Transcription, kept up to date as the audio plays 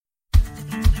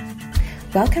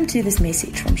Welcome to this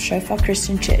message from Shofar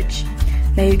Christian Church.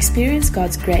 May you experience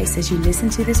God's grace as you listen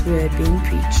to this word being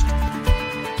preached.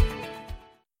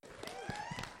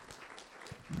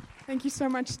 Thank you so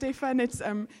much, Stefan. It's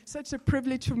such a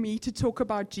privilege for me to talk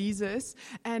about Jesus.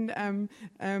 And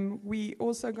we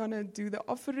also going to do the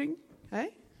offering.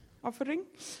 Hey? Offering.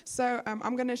 So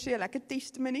I'm going to share like a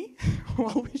testimony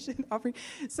while we share the offering.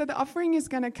 So the offering is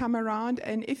going to come around,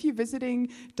 and if you're visiting,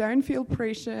 don't feel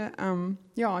pressure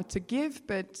to give,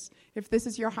 but if this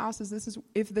is your house,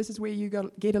 if this is where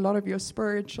you get a lot of your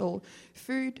spiritual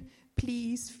food,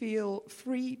 please feel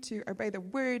free to obey the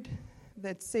word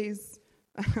that says,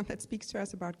 that speaks to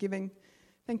us about giving.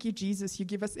 Thank you, Jesus. You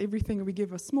give us everything, and we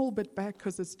give a small bit back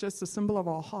because it's just a symbol of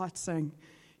our heart saying,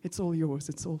 it's all yours,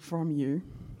 it's all from you.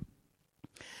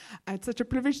 It's such a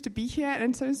privilege to be here,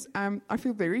 and so I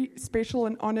feel very special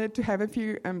and honored to have a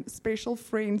few special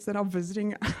friends that are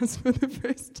visiting us for the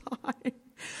first time.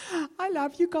 I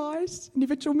love you guys.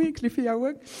 Nuwe chommy, ek lief vir jou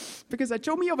ook. Because a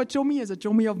chommy of a chommy is a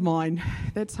chommy of mine.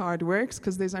 That's how it works,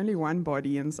 because there's only one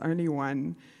body and there's only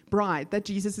one bride that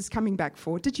Jesus is coming back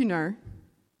for. Did you know?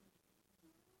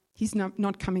 He's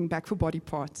not coming back for body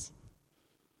parts.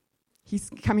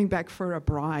 He's coming back for a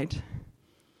bride.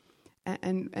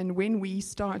 And when we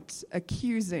start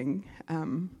accusing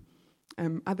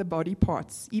other body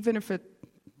parts, even if it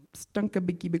stunk a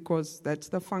biggie because that's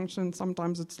the function,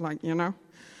 sometimes it's like,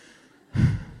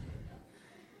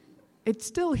 it's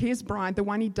still his bride, the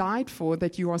one he died for,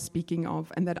 that you are speaking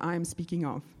of and that I am speaking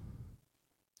of.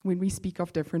 When we speak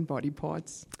of different body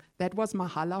parts. That was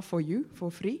mahala for you,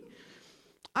 for free.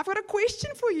 I've got a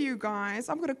question for you guys.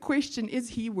 I've got a question. Is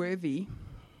he worthy?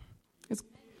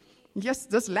 Yes,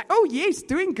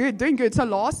 doing good. So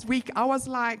last week, I was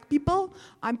like, people,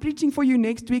 I'm preaching for you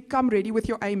next week. Come ready with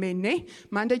your amen, ne?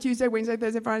 Monday, Tuesday, Wednesday,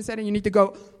 Thursday, Friday, Saturday, you need to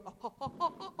go,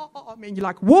 amen. You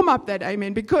like, warm up that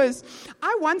amen. Because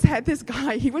I once had this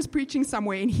guy, he was preaching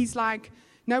somewhere, and he's like,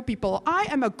 no, people, I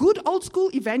am a good old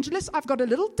school evangelist. I've got a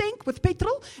little tank with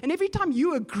petrol, and every time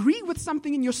you agree with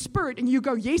something in your spirit and you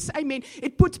go, yes, amen,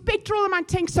 it puts petrol in my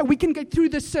tank so we can get through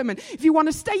this sermon. If you want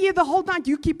to stay here the whole night,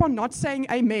 you keep on not saying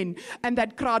amen. And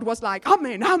that crowd was like,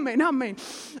 amen, amen, amen.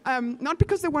 Not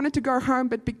because they wanted to go home,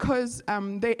 but because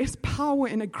there is power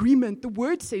in agreement. The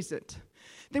word says it.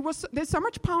 There's so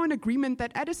much power in agreement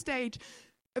that at a stage,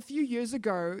 a few years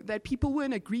ago, that people were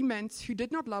in agreement who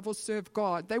did not love or serve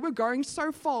God. They were going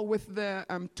so far with the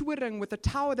touring, with the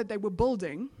tower that they were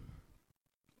building,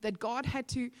 that God had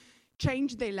to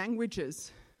change their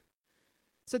languages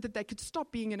so that they could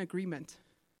stop being in agreement.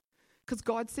 Because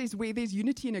God says where there's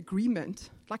unity and agreement,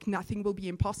 like nothing will be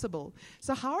impossible.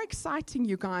 So how exciting,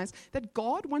 you guys, that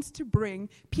God wants to bring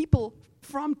people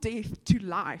from death to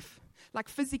life, like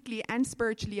physically and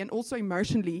spiritually and also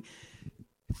emotionally,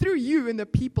 through you and the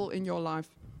people in your life.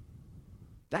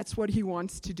 That's what he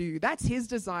wants to do. That's his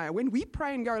desire. When we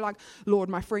pray and go like, Lord,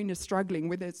 my friend is struggling,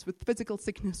 whether it's with physical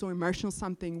sickness or emotional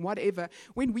something, whatever.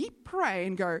 When we pray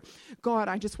and go, God,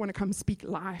 I just want to come speak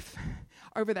life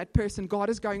over that person, God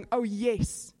is going, oh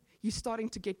yes, you're starting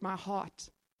to get my heart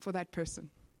for that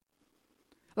person.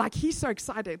 Like, he's so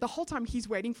excited. The whole time he's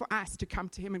waiting for us to come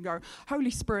to him and go, Holy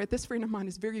Spirit, this friend of mine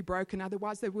is very broken.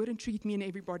 Otherwise, they wouldn't treat me and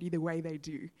everybody the way they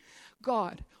do.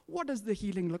 God, what does the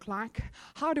healing look like?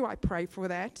 How do I pray for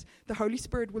that? The Holy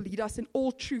Spirit will lead us in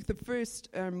all truth. The first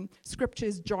scripture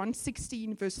is John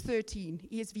 16, verse 13.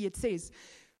 ESV, it says,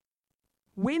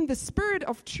 when the Spirit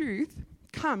of truth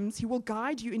comes, he will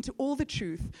guide you into all the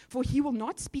truth, for he will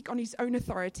not speak on his own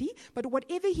authority, but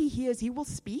whatever he hears, he will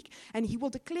speak, and he will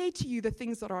declare to you the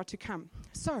things that are to come.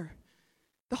 So,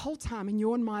 the whole time in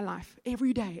your and my life,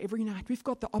 every day, every night, we've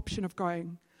got the option of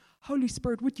going, Holy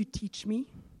Spirit, would you teach me?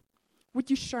 Would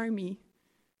you show me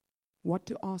what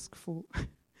to ask for?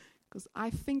 Because I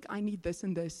think I need this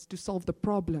and this to solve the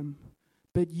problem,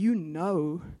 but you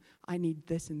know I need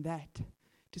this and that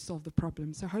to solve the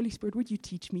problem. So, Holy Spirit, would you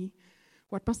teach me?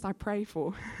 What must I pray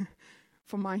for?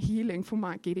 For my healing, for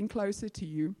my getting closer to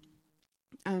you.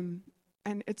 And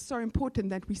it's so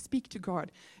important that we speak to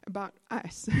God about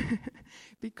us.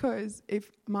 Because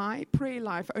if my prayer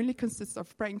life only consists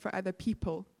of praying for other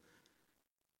people,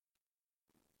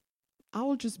 I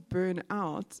will just burn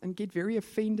out and get very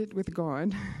offended with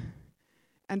God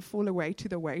and fall away to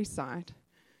the wayside.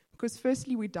 Because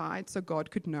firstly, we died so God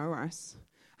could know us.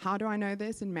 How do I know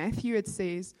this? In Matthew, it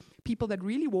says people that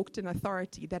really walked in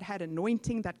authority, that had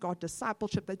anointing, that got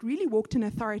discipleship, that really walked in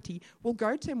authority, will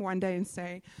go to him one day and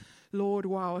say, Lord,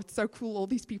 wow, it's so cool, all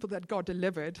these people that God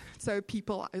delivered. It's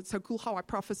so cool how I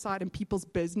prophesied in people's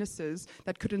businesses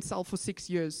that couldn't sell for 6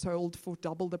 years, sold for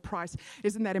double the price.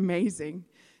 Isn't that amazing?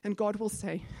 And God will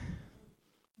say,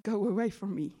 Go away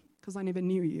from me, because I never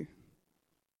knew you.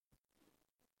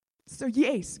 So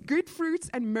yes, good fruits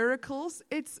and miracles,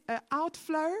 it's an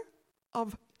outflow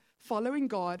of following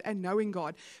God and knowing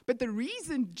God. But the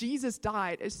reason Jesus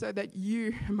died is so that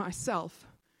you and myself,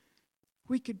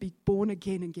 we could be born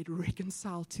again and get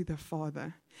reconciled to the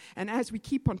Father. And as we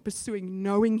keep on pursuing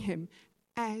knowing Him,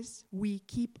 as we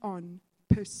keep on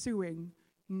pursuing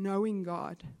knowing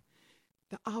God,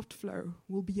 the outflow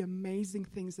will be amazing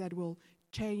things that will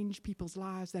change people's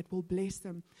lives, that will bless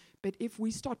them. But if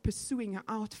we start pursuing an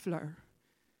outflow,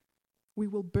 we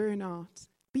will burn out,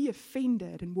 be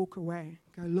offended, and walk away.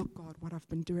 Go, look, God, what I've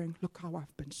been doing. Look how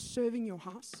I've been serving your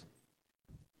house.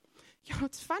 Yeah,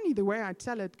 it's funny the way I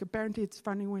tell it. Apparently, it's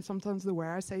funny when sometimes the way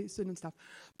I say certain stuff.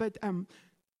 But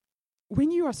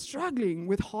when you are struggling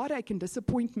with heartache and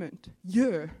disappointment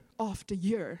year after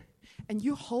year, and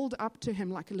you hold up to Him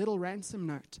like a little ransom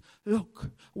note,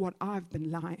 look what I've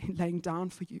been laying down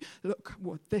for you. Look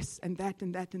what this and that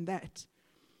and that and that.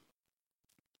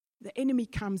 The enemy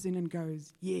comes in and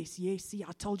goes, yes, see,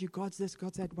 I told you God's this,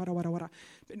 God's that, wada.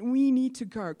 But we need to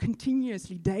go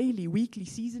continuously, daily, weekly,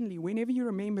 seasonally, whenever you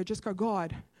remember, just go,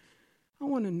 God, I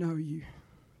want to know you.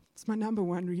 It's my number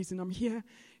one reason I'm here,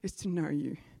 is to know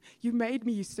you. You made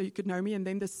me so you could know me, and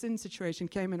then the sin situation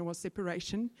came and it was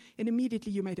separation, and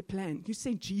immediately you made a plan. You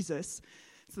sent Jesus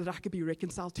so that I could be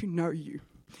reconciled to know you.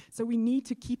 So we need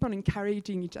to keep on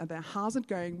encouraging each other. How's it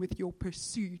going with your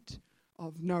pursuit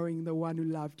of knowing the one who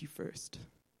loved you first?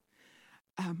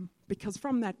 Because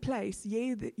from that place,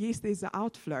 yes, there's an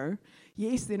outflow.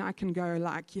 Yes, then I can go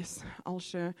like, yes,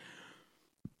 Alsha,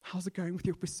 how's it going with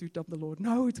your pursuit of the Lord?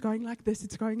 No, it's going like this,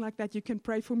 it's going like that. You can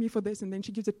pray for me for this. And then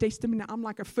she gives a testimony. I'm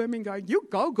like affirming, going, you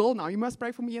go, girl, now. You must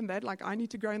pray for me in that. Like, I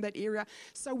need to grow in that area.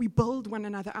 So we build one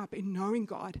another up in knowing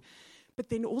God. But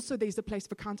then also there's a place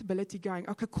of accountability going,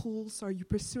 okay, cool, so you're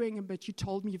pursuing Him, but you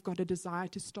told me you've got a desire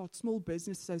to start small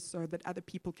businesses so that other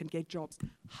people can get jobs.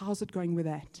 How's it going with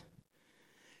that?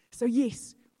 So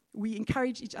yes, we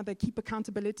encourage each other, keep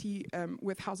accountability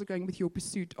with how's it going with your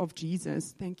pursuit of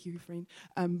Jesus. Thank you, friend.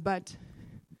 But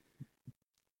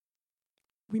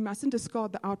we mustn't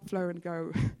discard the outflow and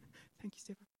go, thank you,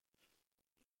 Stephen.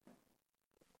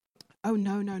 Oh,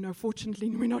 no. Fortunately,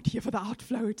 we're not here for the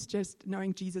outflow. It's just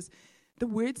knowing Jesus. The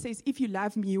word says, if you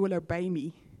love me, you will obey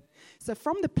me. So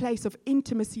from the place of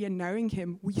intimacy and knowing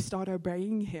Him, we start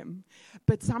obeying Him.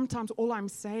 But sometimes all I'm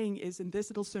saying is, and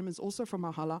this little sermon is also from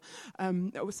Mahala,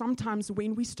 sometimes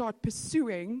when we start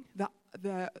pursuing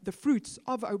the fruits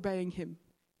of obeying Him,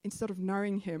 instead of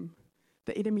knowing Him,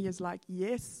 the enemy is like,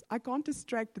 yes, I can't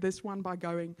distract this one by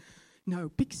going, no,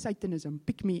 pick Satanism,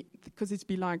 pick me, because it's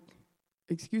be like,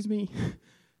 excuse me,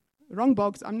 wrong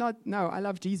box, I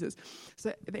love Jesus.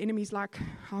 So the enemy's like,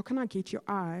 how can I get your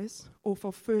eyes off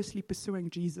of firstly pursuing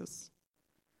Jesus?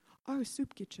 Oh,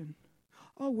 soup kitchen.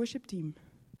 Oh, worship team.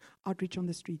 Outreach on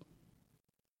the street.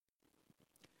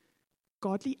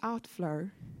 Godly outflow,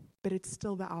 but it's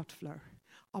still the outflow.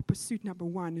 Our pursuit number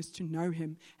one is to know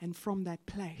Him. And from that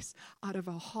place, out of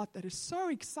our heart that is so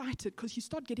excited, because you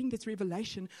start getting this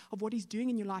revelation of what He's doing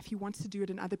in your life. He wants to do it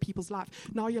in other people's life.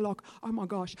 Now you're like, oh my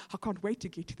gosh, I can't wait to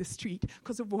get to the street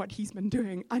because of what He's been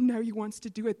doing. I know He wants to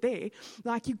do it there.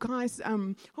 Like you guys,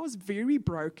 I was very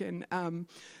broken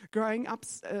growing up,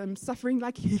 suffering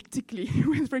like hectically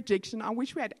with rejection. I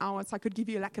wish we had hours. I could give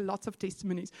you like a lot of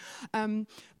testimonies.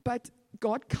 But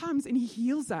God comes and He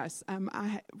heals us.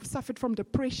 I suffered from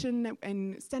depression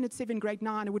in standard 7, grade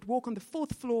 9. I would walk on the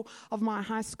 4th floor of my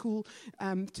high school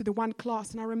to the one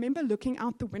class. And I remember looking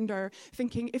out the window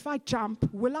thinking, if I jump,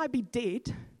 will I be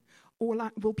dead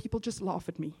or will people just laugh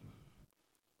at me?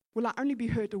 Will I only be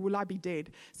hurt or will I be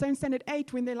dead? So in standard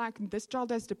 8, when they're like, this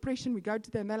child has depression, we go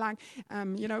to them, they're like,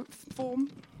 form.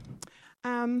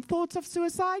 Thoughts of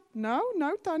suicide? No,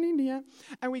 Tani, near.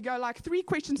 And we go like 3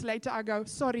 questions later, I go,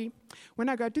 sorry, when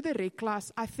I go to the rec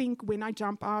class, I think when I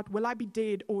jump out, will I be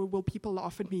dead or will people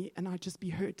laugh at me and I just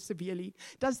be hurt severely?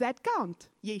 Does that count?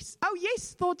 Yes. Oh,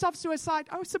 yes, thoughts of suicide.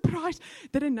 Oh, surprise.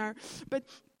 Didn't know. But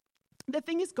the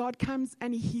thing is, God comes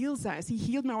and He heals us. He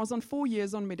healed me. I was on 4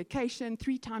 years on medication,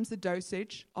 3 times the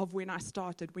dosage of when I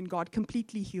started, when God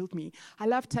completely healed me. I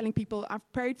love telling people, I've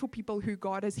prayed for people who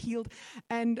God has healed,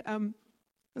 and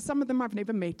some of them I've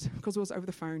never met because it was over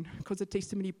the phone, because the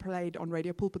testimony played on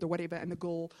Radio Pulpit or whatever, and the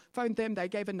girl phoned them, they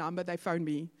gave a number, they phoned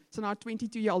me. So now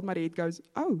 22-year-old Mariette goes,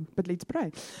 oh, but let's pray.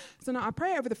 So now I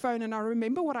pray over the phone, and I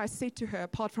remember what I said to her,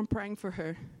 apart from praying for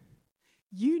her.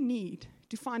 You need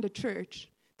to find a church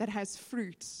that has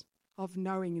fruits of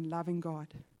knowing and loving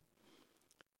God.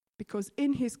 Because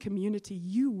in His community,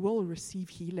 you will receive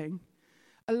healing.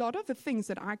 a lot of the things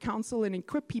that I counsel and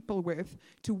equip people with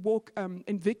to walk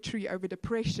in victory over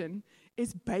depression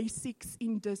is basics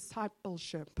in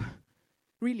discipleship.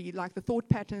 Really, like the thought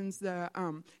patterns, the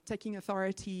taking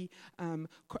authority,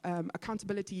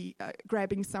 accountability,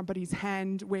 grabbing somebody's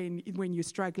hand when you're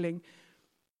struggling.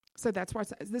 So that's why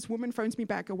this woman phones me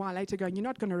back a while later going, you're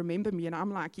not going to remember me. And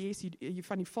I'm like, yes, you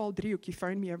funny fall driehoek. You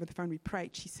phoned me over the phone. We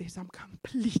prayed. She says, I'm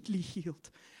completely healed.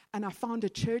 And I found a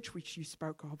church which you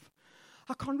spoke of.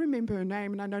 I can't remember her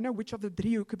name, and I don't know which of the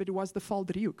driehoek, but it was the fall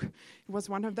driehoek. It was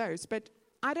one of those. But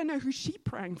I don't know who she's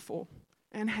praying for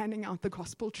and handing out the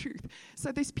gospel truth.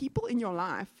 So there's people in your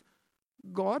life,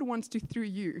 God wants to, through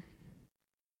you,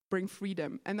 bring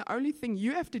freedom. And the only thing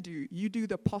you have to do, you do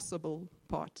the possible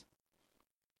part.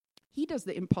 He does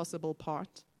the impossible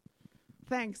part.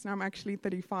 Thanks. Now I'm actually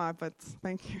 35, but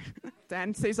thank you.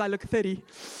 Dan says I look 30.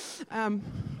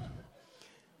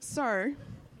 So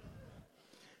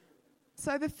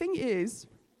the thing is,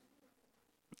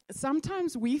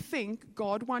 sometimes we think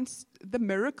God wants the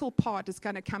miracle part is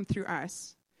going to come through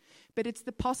us, but it's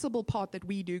the possible part that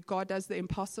we do. God does the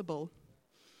impossible.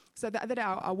 So the other day,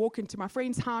 I walk into my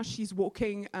friend's house. She's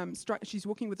walking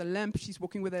with a limp. She's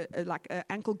walking with an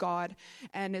ankle guard,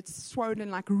 and it's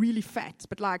swollen, like really fat,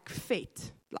 but like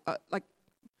fat, like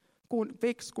gone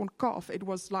calf. It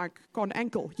was like gone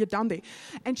ankle. You're down there,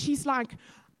 and she's like,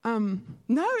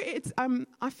 no, it's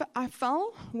I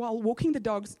fell while walking the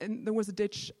dogs, and there was a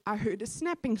ditch. I heard a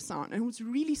snapping sound, and it was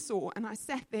really sore. And I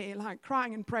sat there like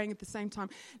crying and praying at the same time,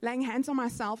 laying hands on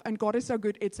myself. And God is so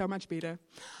good; it's so much better.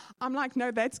 I'm like, no,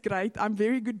 that's great. I'm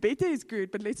very good. Better is good,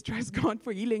 but let's trust God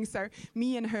for healing. So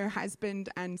me and her husband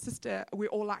and sister, we're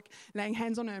all like laying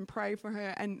hands on her and pray for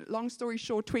her. And long story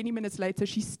short, 20 minutes later,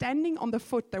 she's standing on the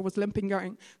foot that was limping,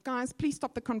 going, guys, please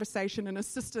stop the conversation. And her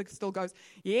sister still goes,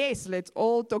 yes, let's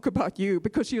all talk about you,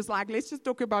 because she was like, let's just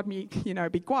talk about me,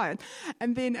 be quiet.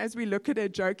 And then as we look at her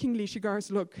jokingly, she goes,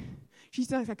 look,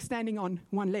 she's like standing on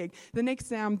one leg. The next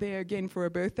day I'm there again for a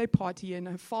birthday party, and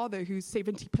her father, who's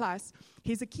 70 plus,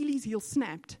 his Achilles heel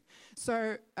snapped.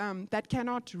 So that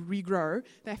cannot regrow.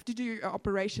 They have to do an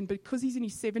operation, but because he's in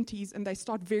his 70s and they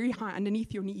start very high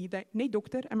underneath your knee, nee,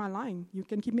 doctor, am I lying? You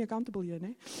can keep me accountable here,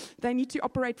 nee? They need to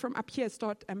operate from up here,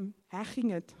 start hacking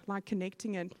it, like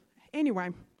connecting it. Anyway,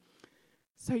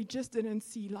 so he just didn't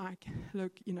see,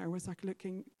 was like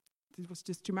looking. It was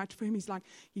just too much for him.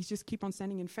 He's just keep on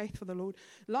standing in faith for the Lord.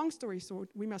 Long story short,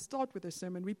 we must start with the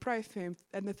sermon. We pray for him,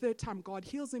 and the third time God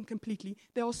heals him completely.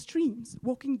 There are streams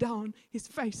walking down his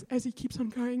face as he keeps on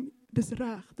going, dis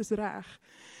reg.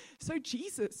 So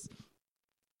Jesus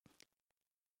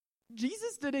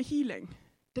did a healing.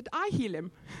 Did I heal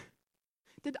him?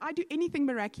 Did I do anything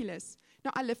miraculous?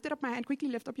 No, I lifted up my hand. Quickly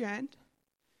lift up your hand.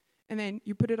 And then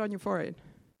you put it on your forehead.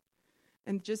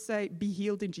 And just say, be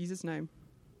healed in Jesus' name.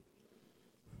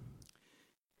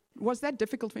 Was that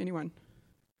difficult for anyone?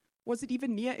 Was it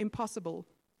even near impossible?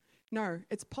 No,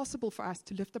 it's possible for us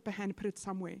to lift up a hand and put it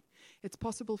somewhere. It's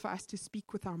possible for us to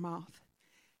speak with our mouth.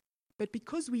 But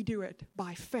because we do it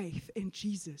by faith in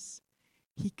Jesus,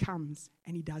 he comes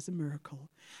and he does a miracle.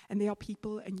 And there are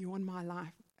people in your and my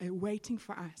life waiting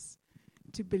for us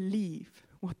to believe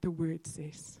what the word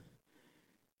says,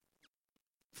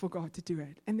 for God to do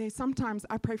it. And there's sometimes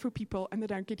I pray for people and they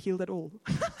don't get healed at all.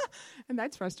 And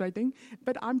that's frustrating.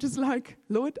 But I'm just like,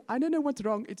 Lord, I don't know what's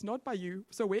wrong. It's not by you.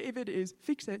 So wherever it is,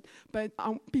 fix it. But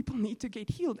people need to get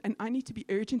healed, and I need to be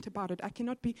urgent about it.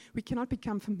 We cannot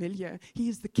become familiar. He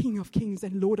is the King of Kings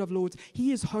and Lord of Lords.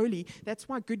 He is holy. That's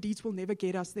why good deeds will never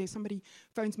get us there. Somebody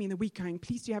phones me in the week going,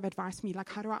 please do you have advice for me? Like,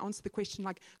 how do I answer the question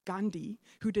like Gandhi,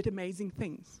 who did amazing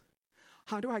things?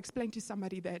 How do I explain to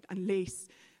somebody that unless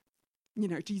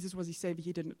Jesus was his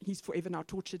savior, he's forever now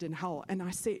tortured in hell? And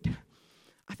I said,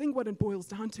 I think what it boils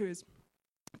down to is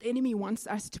the enemy wants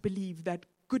us to believe that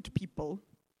good people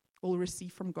will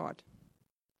receive from God.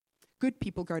 Good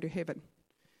people go to heaven.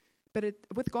 But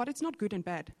with God, it's not good and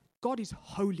bad. God is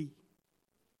holy.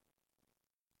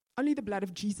 Only the blood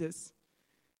of Jesus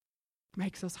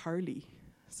makes us holy.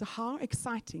 So how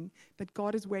exciting that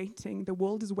God is waiting, the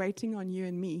world is waiting on you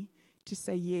and me to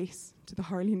say yes to the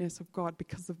holiness of God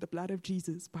because of the blood of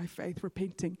Jesus, by faith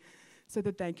repenting, so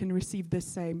that they can receive the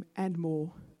same and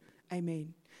more.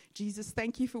 Amen. Jesus,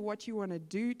 thank you for what you want to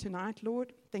do tonight,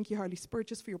 Lord. Thank you, Holy Spirit,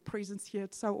 just for your presence here.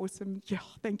 It's so awesome. Yeah,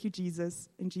 thank you, Jesus.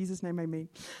 In Jesus' name, amen.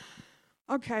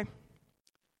 Okay.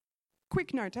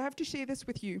 Quick note. I have to share this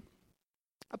with you.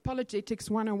 Apologetics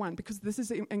 101, because this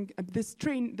is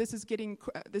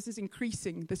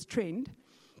increasing, this trend.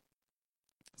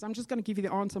 So I'm just going to give you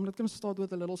the answer. I'm not going to start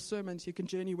with a little sermon so you can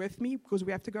journey with me, because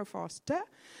we have to go faster.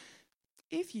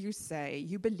 If you say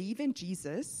you believe in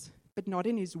Jesus, but not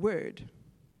in his word,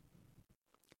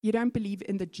 you don't believe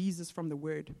in the Jesus from the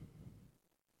word.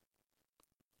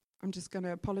 I'm just going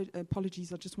to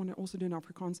apologies. I just want to also do in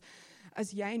Afrikaans.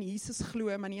 As jy in Jesus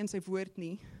glo, maar nie in sy woord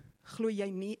nie, glo jy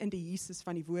nie in die Jesus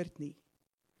van die woord nie.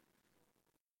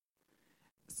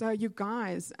 So you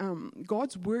guys,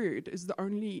 God's word is the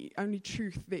only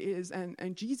truth there is,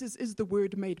 and Jesus is the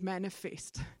word made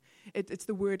manifest. It's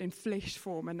the word in flesh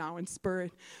form and now in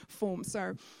spirit form.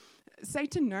 So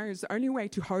Satan knows the only way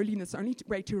to holiness, the only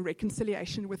way to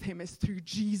reconciliation with him is through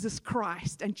Jesus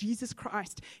Christ. And Jesus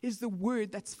Christ is the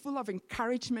word that's full of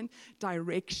encouragement,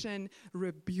 direction,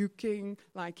 rebuking,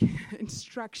 like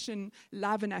instruction,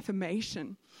 love, and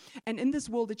affirmation. And in this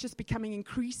world, it's just becoming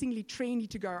increasingly trendy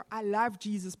to go, I love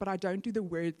Jesus, but I don't do the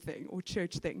word thing or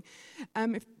church thing.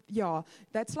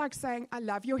 That's like saying, I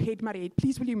love your head, Mariette,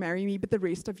 please will you marry me? But the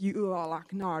rest of you are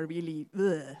like, no, really,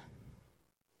 ugh.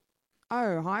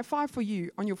 Oh, high five for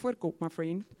you on your voorkop, my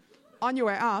friend, on your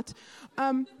way out.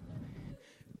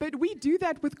 But we do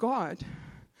that with God.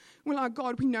 We're like,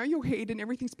 God, we know your head and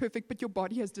everything's perfect, but your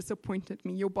body has disappointed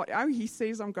me. Your body. Oh, he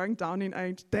says I'm going down in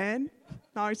age. Dan?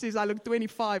 Now he says I look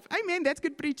 25. Amen, that's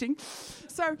good preaching.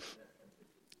 So,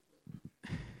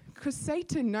 because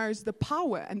Satan knows the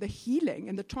power and the healing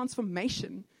and the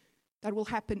transformation that will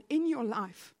happen in your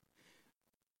life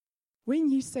when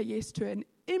you say yes to an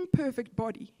imperfect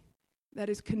body that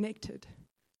is connected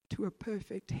to a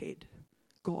perfect head,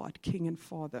 God, King and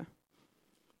Father.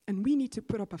 And we need to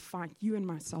put up a fight, you and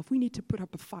myself, we need to put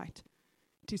up a fight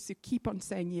to keep on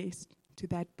saying yes to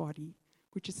that body,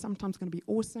 which is sometimes going to be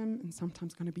awesome and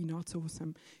sometimes going to be not so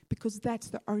awesome, because that's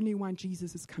the only one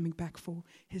Jesus is coming back for,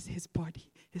 is his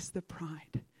body, is the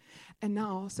pride. And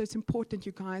now, so it's important,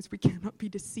 you guys, we cannot be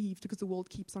deceived because the world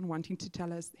keeps on wanting to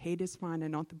tell us head is fine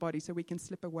and not the body, so we can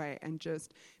slip away and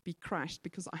just be crushed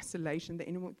because isolation, the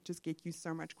enemy will just get you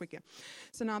so much quicker.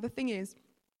 So now the thing is,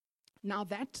 now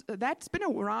that's been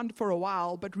around for a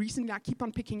while, but recently I keep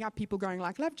on picking up people going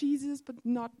like, love Jesus, but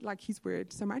not like his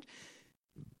word so much.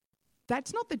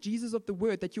 That's not the Jesus of the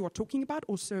word that you are talking about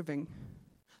or serving.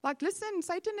 Like, listen,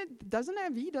 Satan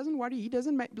he doesn't worry, he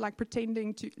doesn't like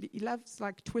pretending to, he loves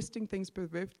like twisting things,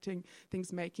 perverting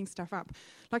things, making stuff up.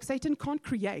 Like Satan can't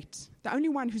create. The only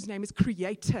one whose name is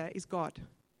creator is God.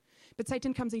 But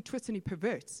Satan comes and he twists and he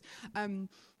perverts.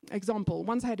 Example,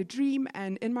 once I had a dream,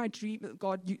 and in my dream,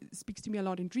 God speaks to me a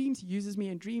lot in dreams. He uses me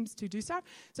in dreams to do so.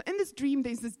 So in this dream,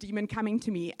 there's this demon coming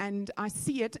to me, and I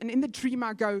see it, and in the dream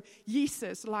I go,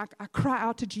 Jesus, like I cry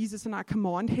out to Jesus and I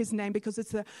command his name because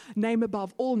it's the name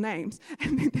above all names.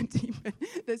 And then the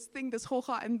demon, this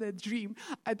hocha in the dream,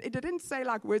 it didn't say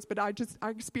like words, but I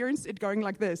experienced it going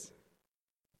like this.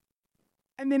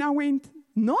 And then I went,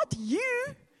 not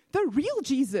you. The real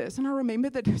Jesus. And I remember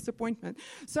the disappointment.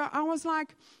 So I was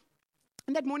like,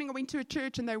 and that morning I went to a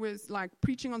church and they was like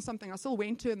preaching on something. I still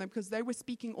went to them because they were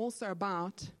speaking also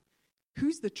about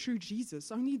who's the true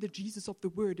Jesus. Only the Jesus of the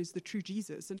word is the true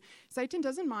Jesus. And Satan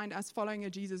doesn't mind us following a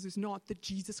Jesus who's not the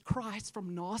Jesus Christ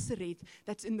from Nazareth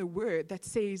that's in the word that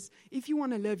says, if you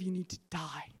want to live, you need to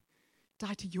die.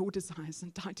 Die to your desires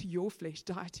and die to your flesh.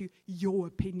 Die to your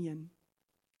opinion,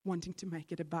 wanting to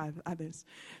make it above others.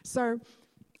 So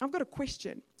I've got a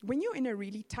question. When you're in a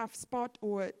really tough spot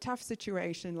or a tough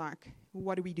situation, like,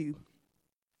 what do we do?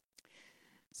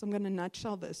 So I'm going to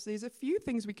nutshell this. There's a few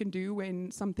things we can do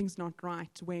when something's not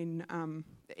right, when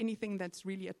anything that's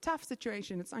really a tough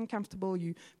situation, it's uncomfortable,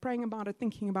 you're praying about it,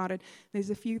 thinking about it, there's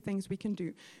a few things we can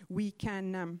do. We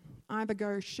can either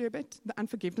go, sherbet, the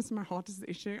unforgiveness in my heart is the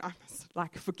issue, I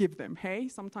must forgive them, hey?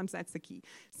 Sometimes that's the key.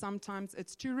 Sometimes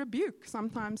it's to rebuke.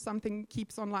 Sometimes something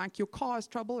keeps on your car is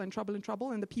trouble, and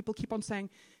the people keep on saying,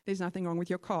 there's nothing wrong with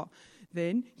your car.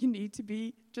 Then you need to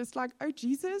be just like, oh,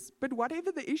 Jesus, but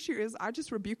whatever the issue is, I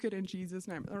just rebuke it in Jesus'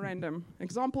 name. A random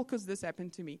example, because this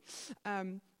happened to me.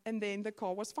 And then the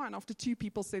car was fine. After 2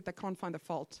 people said they can't find the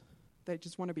fault. They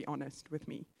just want to be honest with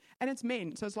me. And it's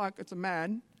men. So it's a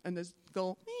man and this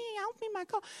girl, help me, my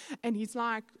car. And he's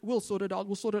like, we'll sort it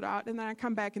out. And then I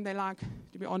come back and they're like,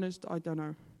 to be honest, I don't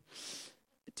know.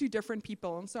 2 different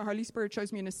people. And so Holy Spirit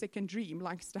shows me in a second dream,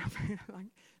 like stuff,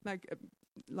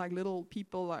 like little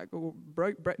people,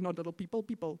 not little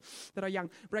people that are young,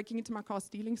 breaking into my car,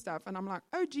 stealing stuff. And I'm like,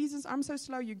 oh, Jesus, I'm so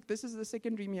slow. This is the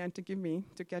second dream you had to give me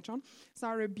to catch on. So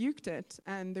I rebuked it,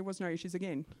 and there was no issues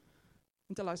again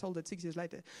until I sold it 6 years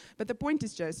later. But the point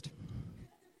is just,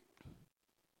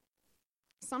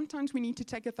 sometimes we need to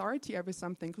take authority over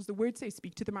something because the word says,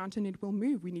 speak to the mountain, it will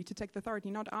move. We need to take the authority,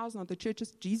 not ours, not the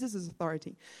church's, Jesus'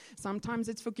 authority. Sometimes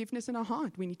it's forgiveness in our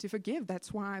heart. We need to forgive.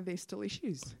 That's why there's still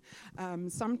issues.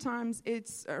 Sometimes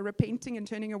it's repenting and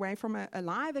turning away from a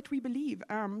lie that we believe.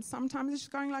 Sometimes it's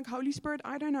just going like, Holy Spirit,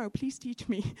 I don't know, please teach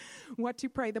me what to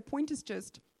pray. The point is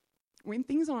just, when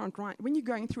things aren't right, when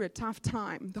you're going through a tough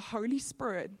time, the Holy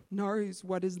Spirit knows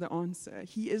what is the answer.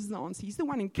 He is the answer. He's the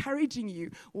one encouraging you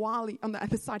while on the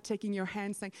other side taking your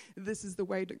hand saying, this is the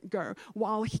way to go.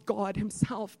 While God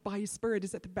himself, by his Spirit,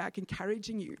 is at the back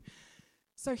encouraging you.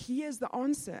 So he is the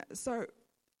answer. So,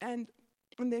 and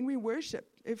then we worship.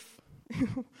 If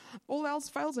all else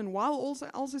fails and while all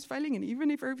else is failing, and even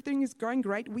if everything is going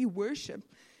great, we worship.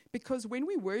 Because when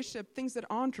we worship, things that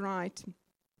aren't right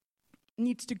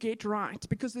needs to get right,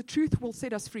 because the truth will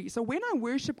set us free. So when I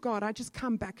worship God, I just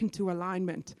come back into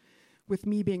alignment with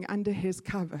me being under his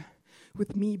cover,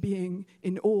 with me being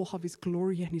in awe of his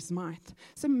glory and his might.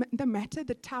 So no matter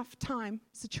the tough time,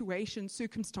 situation,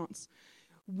 circumstance,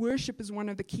 worship is one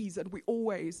of the keys that we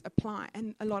always apply.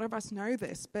 And a lot of us know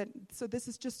this, but so this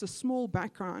is just a small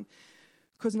background,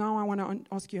 because now I want to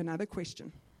ask you another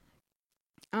question.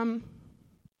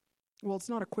 Well, it's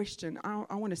not a question.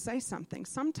 I want to say something.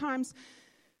 Sometimes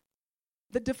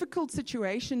the difficult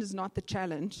situation is not the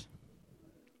challenge.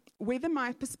 Whether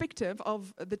my perspective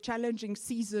of the challenging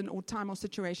season or time or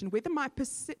situation, whether my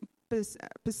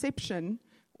perception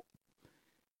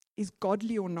is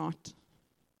godly or not,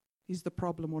 is the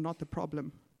problem or not the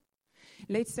problem.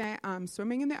 Let's say I'm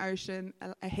swimming in the ocean,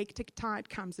 a hectic tide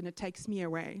comes and it takes me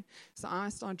away. So I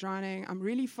start drowning. I'm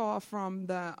really far from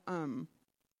the...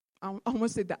 I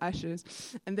almost said the ushers,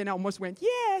 and then I almost went,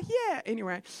 yeah.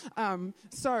 Anyway,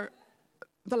 so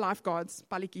the lifeguards,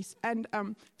 palikis. And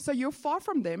so you're far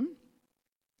from them,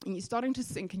 and you're starting to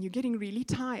sink, and you're getting really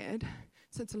tired.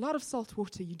 So it's a lot of salt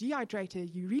water. You're dehydrated.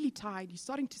 You're really tired. You're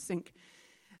starting to sink.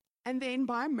 And then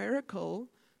by a miracle,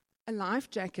 a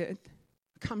life jacket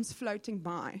comes floating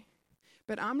by.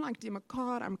 But I'm like, dear my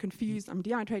God, I'm confused, I'm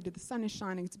dehydrated, the sun is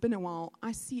shining, it's been a while.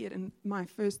 I see it, and my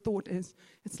first thought is,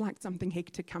 it's like something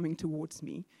hectic coming towards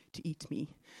me to eat me.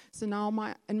 So now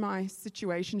in my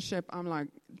situationship, I'm like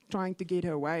trying to get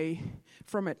away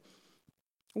from it.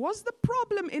 Was the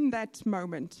problem in that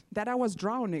moment that I was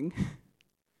drowning?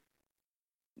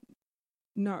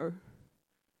 No.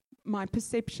 My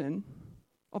perception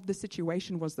of the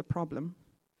situation was the problem.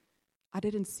 I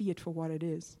didn't see it for what it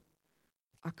is.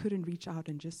 I couldn't reach out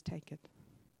and just take it.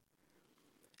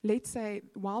 Let's say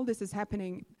while this is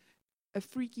happening, a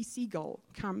freaky seagull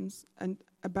comes and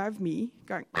above me,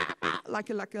 going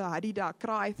like a hadida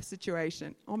cry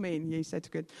situation. Oh man, yes, that's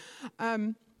good.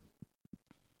 And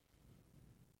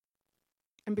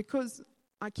because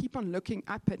I keep on looking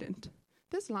up at it,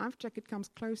 this life jacket comes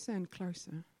closer and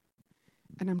closer.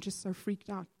 And I'm just so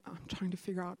freaked out. I'm trying to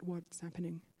figure out what's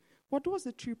happening. What was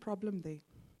the true problem there?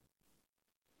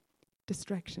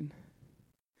 Distraction.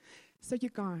 So you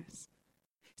guys,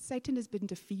 Satan has been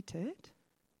defeated.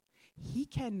 He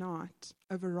cannot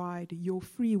override your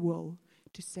free will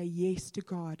to say yes to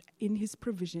God in his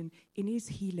provision, in his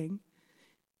healing,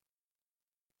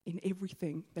 in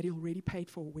everything that he already paid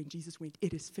for when Jesus went,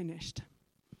 it is finished.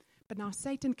 But now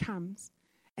Satan comes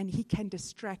and he can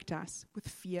distract us with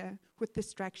fear, with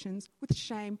distractions, with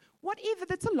shame, whatever.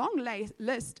 That's a long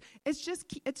list. It's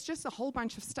just a whole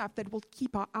bunch of stuff that will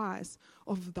keep our eyes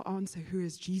off the answer, who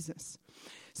is Jesus.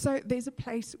 So there's a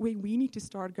place where we need to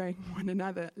start going one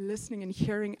another, listening and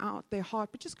hearing out their heart,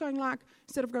 but just going like,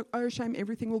 instead of going, oh, shame,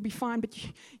 everything will be fine, but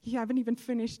you haven't even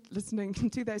finished listening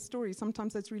to their story.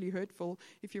 Sometimes that's really hurtful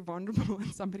if you're vulnerable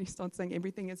and somebody starts saying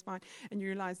everything is fine, and you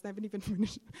realize they haven't even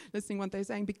finished listening what they're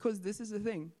saying, because this is the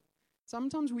thing.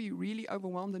 Sometimes we're really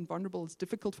overwhelmed and vulnerable. It's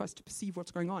difficult for us to perceive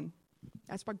what's going on.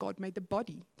 That's why God made the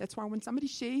body. That's why when somebody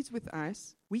shares with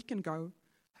us, we can go,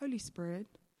 Holy Spirit,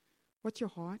 what's your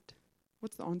heart?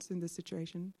 What's the answer in this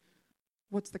situation?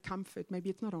 What's the comfort?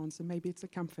 Maybe it's not answer. Maybe it's a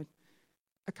comfort,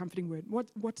 a comforting word.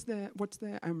 What's the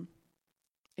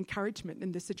encouragement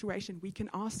in this situation? We can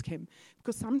ask him,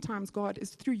 because sometimes God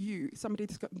is through you, somebody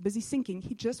that's got busy sinking.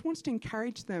 He just wants to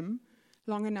encourage them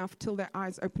long enough till their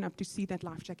eyes open up to see that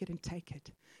life jacket and take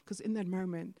it. Because in that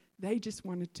moment, they just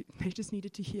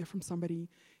needed to hear from somebody,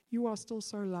 you are still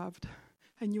so loved.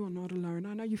 And you are not alone.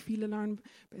 I know you feel alone,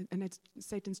 and it's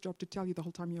Satan's job to tell you the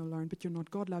whole time you're alone, but you're not.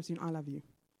 God loves you, and I love you.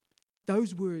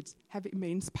 Those words have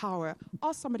immense power.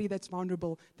 Ask somebody that's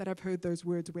vulnerable that I've heard those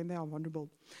words when they are vulnerable.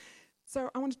 So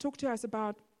I want to talk to us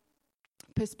about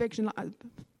perspection.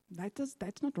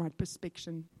 That's not right,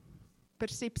 perspection.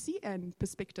 Perceptie and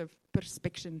perspective.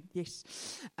 Perspection, yes.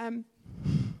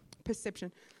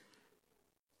 Perception.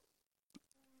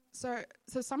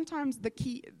 So sometimes the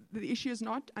issue is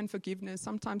not unforgiveness.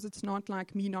 Sometimes it's not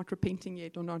like me not repenting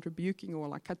yet or not rebuking or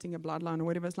like cutting a bloodline or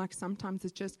whatever. It's like sometimes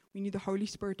it's just we need the Holy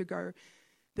Spirit to go,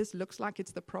 this looks like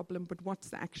it's the problem, but what's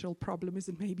the actual problem? Is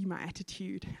it maybe my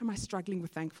attitude? Am I struggling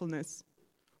with thankfulness?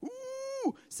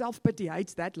 Ooh, self-pity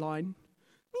hates that line.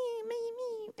 Me.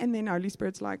 And then Holy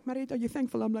Spirit's like, Mariette, are you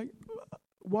thankful? I'm like,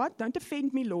 what? Don't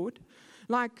offend me, Lord.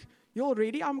 Like,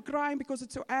 I'm crying because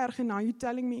it's so erg, and now you're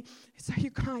telling me. So you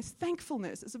guys,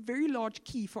 thankfulness is a very large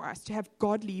key for us to have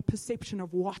godly perception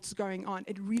of what's going on.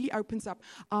 It really opens up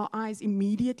our eyes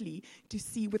immediately to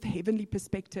see with heavenly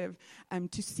perspective,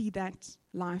 to see that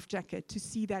life jacket, to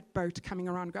see that boat coming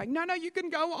around going, no, you can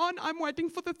go on. I'm waiting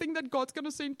for the thing that God's going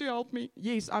to send to help me.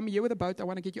 Yes, I'm here with a boat. I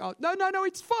want to get you out. No,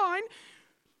 it's fine.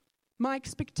 My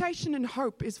expectation and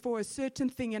hope is for a certain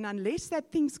thing, and unless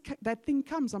that thing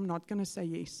comes, I'm not going to say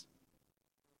yes.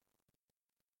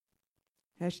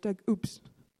 Hashtag oops.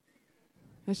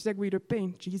 Hashtag we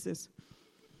repent, Jesus.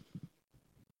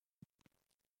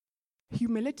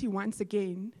 Humility, once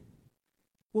again,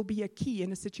 will be a key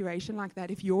in a situation like that.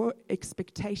 If your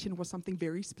expectation was something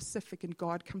very specific and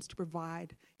God comes to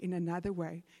provide in another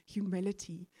way,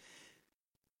 humility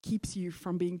keeps you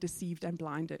from being deceived and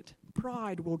blinded.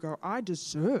 Pride will go, I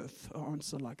deserve an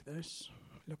answer like this.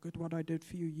 Look at what I did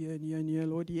for you year and year and year,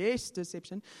 Lord. Yes,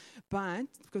 deception. But,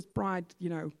 because pride,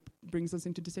 brings us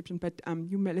into deception. But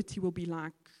humility will be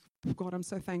like, God, I'm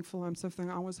so thankful.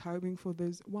 I was hoping for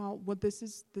this. Wow,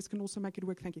 this can also make it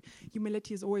work. Thank you.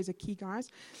 Humility is always a key, guys.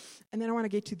 And then I want to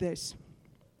get to this.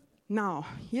 Now,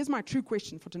 here's my true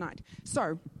question for tonight.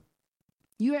 So,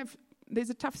 there's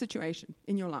a tough situation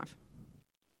in your life.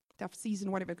 Tough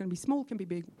season, whatever. It can be small, can be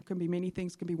big, can be many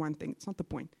things, can be one thing. It's not the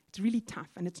point. It's really tough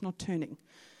and it's not turning.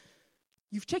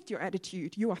 You've checked your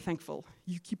attitude. You are thankful.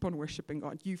 You keep on worshiping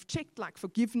God. You've checked like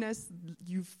forgiveness.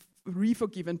 You've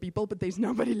re-forgiven people, but there's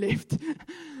nobody left.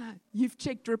 You've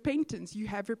checked repentance. You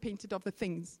have repented of the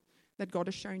things that God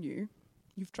has shown you.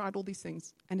 You've tried all these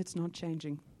things and it's not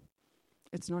changing.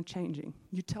 It's not changing.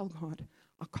 You tell God,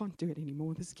 I can't do it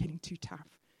anymore. This is getting too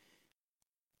tough.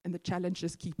 And the challenge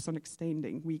just keeps on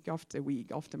extending week after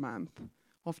week, after month,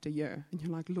 after year. And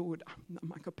you're like, Lord,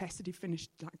 my capacity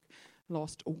finished like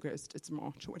last August. It's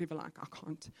March or whatever. Like, I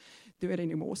can't do it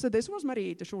anymore. So this was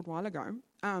Mariette a short while ago.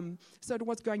 So it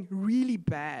was going really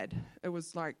bad. It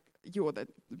was like, that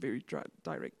very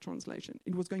direct translation.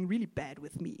 It was going really bad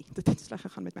with me.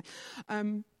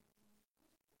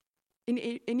 In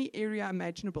any area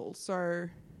imaginable. So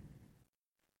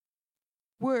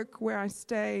work where I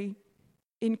stay,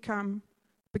 income,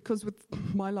 because with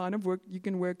my line of work, you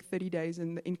can work 30 days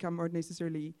and the income won't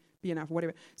necessarily be enough,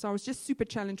 whatever. So I was just super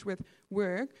challenged with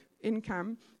work,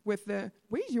 income, with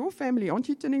where's your family? Aren't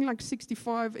you turning like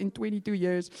 65 in 22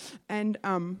 years? And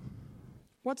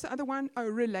what's the other one? Oh,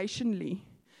 relationally.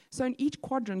 So in each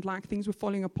quadrant, like things were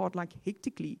falling apart like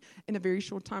hectically in a very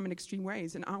short time in extreme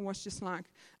ways. And I was just like,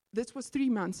 this was 3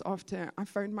 months after I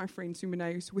phoned my friend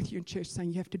Sumene, who's with you in church, saying,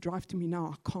 you have to drive to me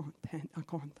now. I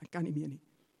can't even.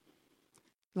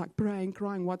 Like praying,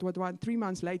 crying, what. 3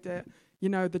 months later,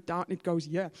 the down, it goes,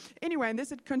 yeah. Anyway, and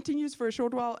this, it continues for a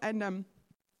short while, and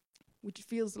which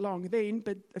feels long then,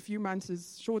 but a few months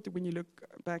is shorter when you look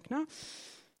back now.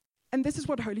 And this is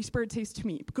what Holy Spirit says to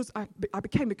me, because I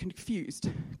became confused.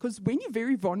 Because when you're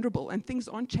very vulnerable and things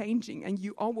aren't changing, and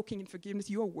you are walking in forgiveness,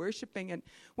 you are worshiping and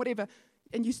whatever,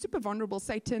 and you're super vulnerable,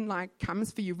 Satan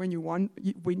comes for you when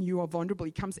you are vulnerable.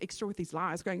 He comes extra with his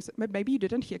lies, going, maybe you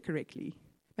didn't hear correctly.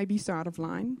 Maybe you're so out of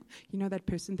line. You know that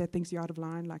person that thinks you're out of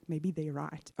line, like maybe they're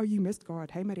right. Oh, you missed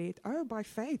God. Hey, Mariette. Oh, by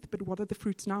faith. But what are the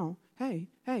fruits now? Hey,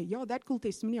 yeah, that cool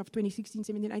testimony of 2016,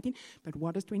 17, 18. But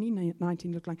what does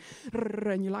 2019 look like?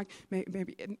 And you're like,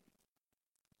 maybe. And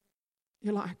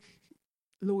you're like,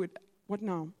 Lord, what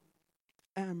now?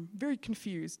 Very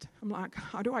confused. I'm like,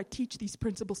 how do I teach these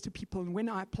principles to people? And when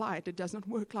I apply it, it does not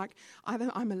work. Like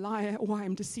either I'm a liar or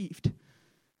I'm deceived.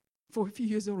 For a few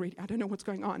years already, I don't know what's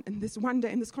going on. And this one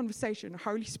day in this conversation, the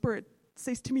Holy Spirit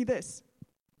says to me this: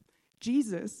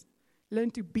 Jesus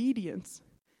learned obedience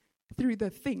through the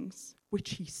things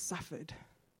which he suffered.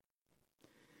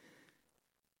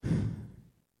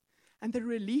 And the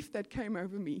relief that came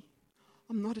over me,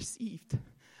 I'm not deceived.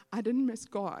 I didn't miss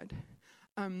God.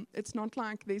 It's not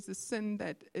like there's a sin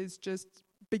that is just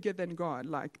bigger than God.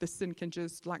 Like the sin can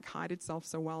just hide itself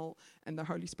so well, and the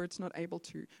Holy Spirit's not able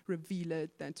to reveal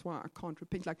it. That's why I can't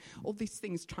repent. Like all these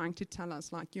things trying to tell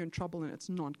us you're in trouble and it's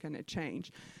not going to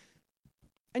change.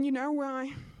 And you know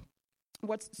why?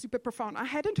 What's super profound? I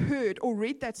hadn't heard or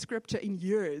read that scripture in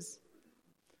years.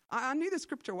 I knew the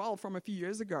scripture well from a few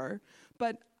years ago,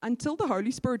 but until the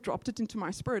Holy Spirit dropped it into my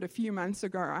spirit a few months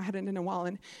ago, I hadn't in a while.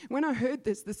 And when I heard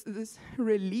this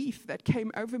relief that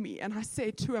came over me, and I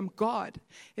said to him, God,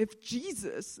 if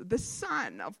Jesus, the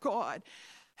Son of God,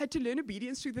 had to learn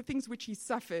obedience through the things which he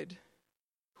suffered,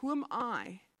 who am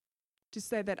I to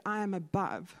say that I am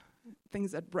above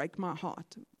things that break my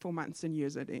heart for months and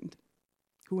years at end?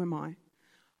 Who am I?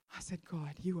 I said,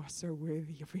 God, you are so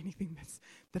worthy of anything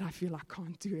that I feel I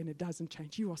can't do and it doesn't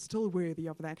change. You are still worthy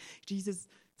of that. Jesus,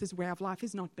 this way of life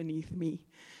is not beneath me.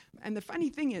 And the funny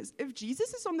thing is, if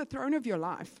Jesus is on the throne of your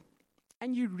life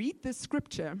and you read this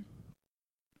scripture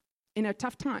in a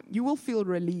tough time, you will feel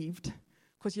relieved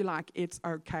because you're like, it's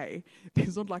okay.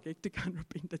 There's not like hectic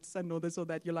unrepentant sin or this or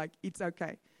that. You're like, it's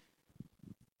okay.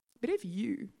 But if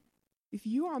you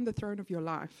are on the throne of your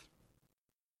life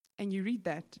and you read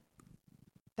that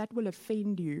will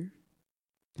offend you.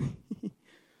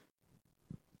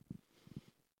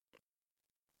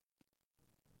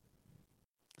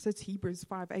 So it's Hebrews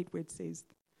 5:8 where it says,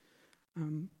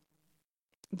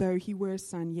 though he were a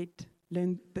son, yet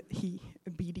learned he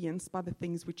obedience by the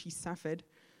things which he suffered.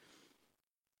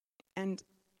 And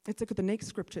let's look at the next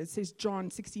scripture. It says,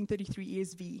 John 16:33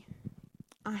 ESV,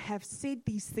 I have said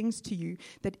these things to you,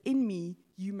 that in me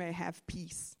you may have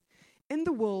peace. In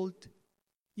the world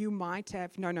you might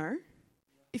have,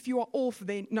 if you are off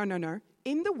then, no.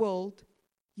 In the world,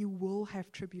 you will have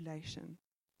tribulation.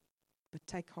 But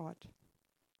take heart.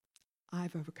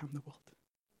 I've overcome the world.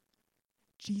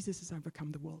 Jesus has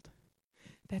overcome the world.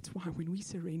 That's why when we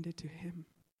surrender to him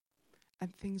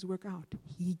and things work out,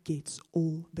 he gets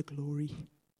all the glory.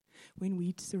 When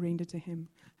we surrender to him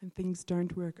and things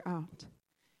don't work out,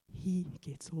 he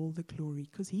gets all the glory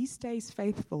because he stays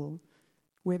faithful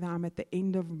whether I'm at the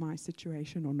end of my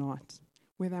situation or not,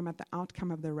 whether I'm at the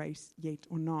outcome of the race yet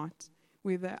or not,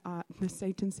 whether the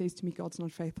Satan says to me, God's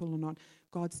not faithful or not,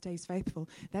 God stays faithful.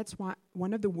 That's why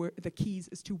one of the keys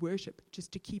is to worship,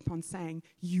 just to keep on saying,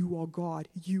 you are God,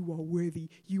 you are worthy,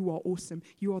 you are awesome,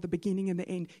 you are the beginning and the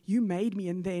end. You made me,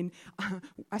 and then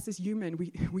us as human,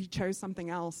 we chose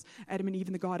something else, Adam and Eve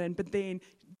in the garden, but then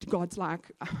God's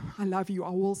like, I love you,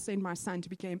 I will send my son to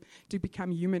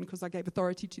become human because I gave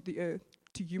authority to the earth,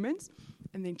 to humans.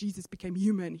 And then Jesus became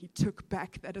human. He took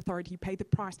back that authority. He paid the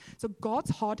price. So God's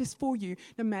heart is for you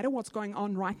no matter what's going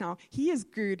on right now. He is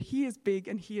good. He is big.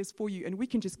 And he is for you. And we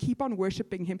can just keep on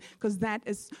worshiping him because that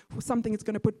is something that's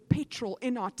going to put petrol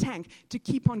in our tank to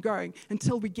keep on going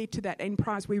until we get to that end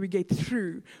prize where we get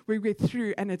through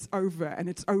and it's over and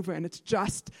it's over and it's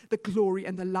just the glory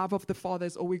and the love of the Father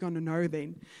is all we're going to know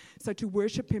then. So to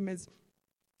worship him is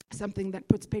something that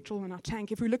puts petrol in our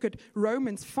tank. If we look at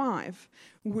Romans 5,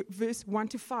 verse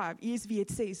 1-5, ESV,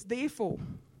 it says,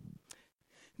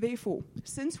 Therefore,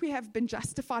 since we have been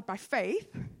justified by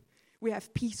faith, we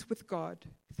have peace with God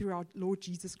through our Lord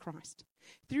Jesus Christ.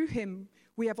 Through him,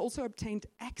 we have also obtained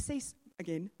access,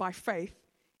 again, by faith,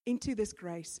 into this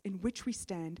grace in which we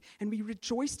stand, and we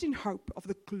rejoiced in hope of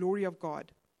the glory of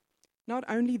God. Not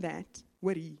only that,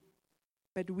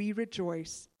 but we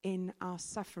rejoice in our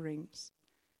sufferings,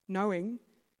 knowing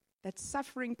that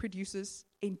suffering produces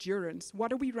endurance.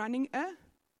 What are we running? A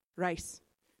race.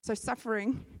 So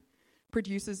suffering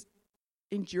produces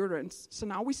endurance. So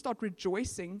now we start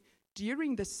rejoicing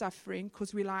during the suffering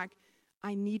because we're like,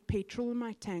 I need petrol in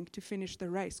my tank to finish the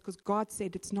race. Because God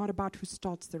said it's not about who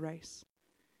starts the race.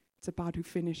 It's about who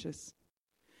finishes.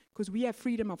 Because we have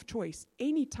freedom of choice.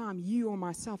 Anytime you or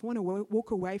myself want to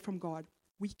walk away from God,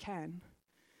 we can.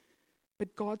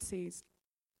 But God says,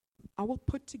 I will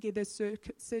put together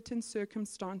certain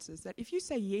circumstances that if you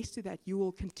say yes to that, you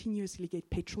will continuously get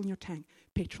petrol in your tank,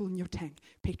 petrol in your tank,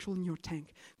 petrol in your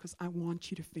tank, because I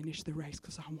want you to finish the race,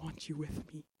 because I want you with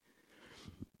me.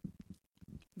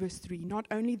 Verse 3, not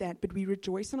only that, but we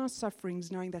rejoice in our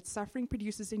sufferings, knowing that suffering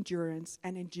produces endurance,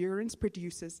 and endurance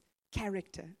produces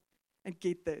character. And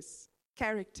get this,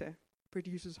 character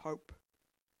produces hope.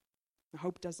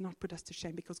 Hope does not put us to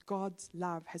shame because God's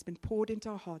love has been poured into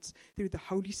our hearts through the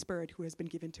Holy Spirit who has been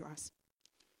given to us.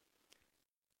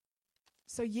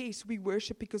 So yes, we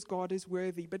worship because God is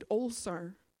worthy, but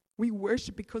also we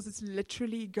worship because it's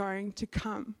literally going to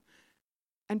come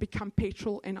and become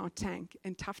petrol in our tank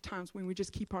in tough times when we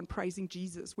just keep on praising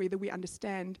Jesus, whether we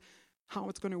understand how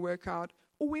it's going to work out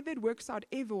or whether it works out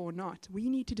ever or not. We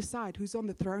need to decide who's on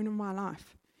the throne of my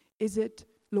life. Is it,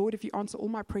 Lord, if you answer all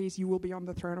my prayers, you will be on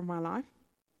the throne of my life?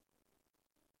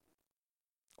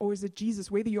 Or is it Jesus,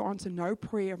 whether you answer no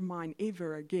prayer of mine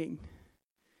ever again,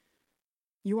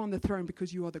 you're on the throne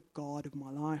because you are the God of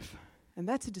my life? And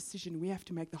that's a decision we have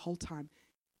to make the whole time.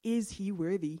 Is he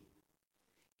worthy?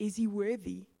 Is he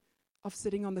worthy of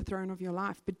sitting on the throne of your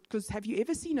life. Because have you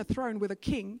ever seen a throne with a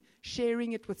king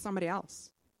sharing it with somebody else?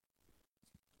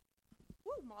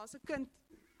 Oeh, maar as 'n kind.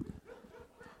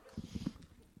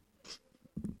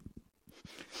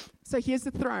 So here's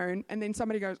the throne, and then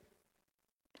somebody goes,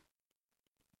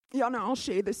 ja, no, I'll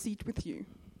share the seat with you.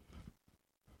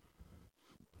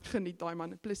 Geniet daai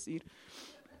man, plesier.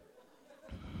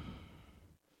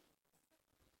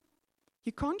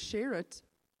 You can't share it.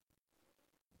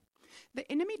 The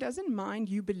enemy doesn't mind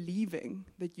you believing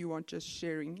that you are just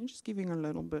sharing. You're just giving a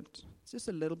little bit. It's just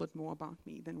a little bit more about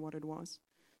me than what it was.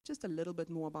 Just a little bit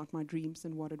more about my dreams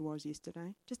than what it was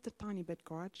yesterday. Just a tiny bit,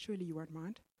 God. Surely you won't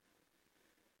mind.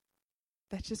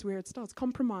 That's just where it starts.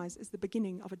 Compromise is the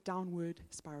beginning of a downward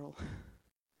spiral.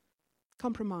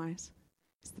 Compromise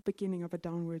is the beginning of a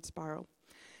downward spiral.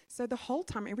 So the whole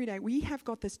time, every day, we have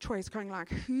got this choice going like,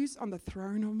 who's on the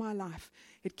throne of my life?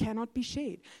 It cannot be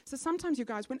shared. So sometimes, you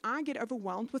guys, when I get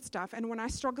overwhelmed with stuff and when I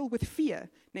struggle with fear,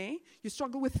 you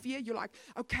struggle with fear, you're like,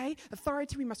 okay,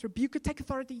 authority, we must rebuke it, take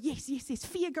authority. Yes, yes, yes,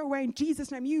 fear, go away in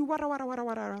Jesus' name. You,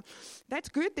 wada. That's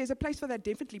good. There's a place for that,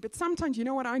 definitely. But sometimes, you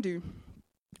know what I do?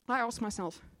 I ask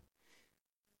myself,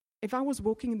 if I was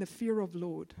walking in the fear of the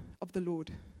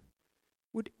Lord,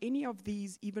 would any of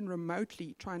these even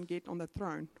remotely try and get on the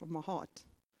throne of my heart?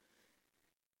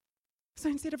 So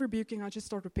instead of rebuking, I just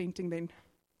start repenting then.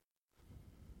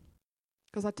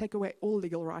 Because I take away all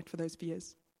legal right for those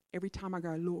fears. Every time I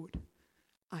go, Lord,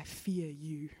 I fear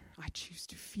you. I choose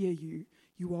to fear you.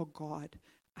 You are God.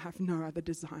 I have no other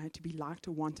desire to be liked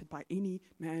or wanted by any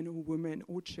man or woman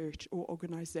or church or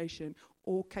organization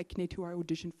or Kyknet who I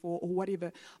audition for or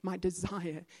whatever. My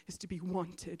desire is to be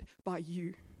wanted by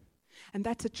you. And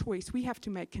that's a choice we have to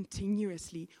make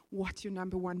continuously. What's your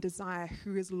number one desire?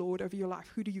 Who is Lord over your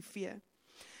life? Who do you fear?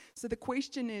 So the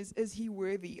question is he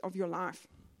worthy of your life?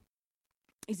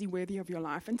 Is he worthy of your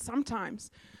life? And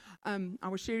sometimes, I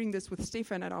was sharing this with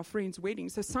Stefan at our friend's wedding.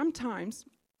 So sometimes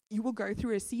you will go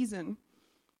through a season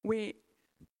where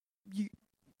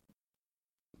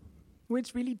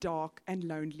it's really dark and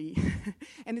lonely.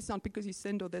 And it's not because you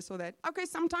sinned or this or that. Okay,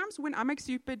 sometimes when I make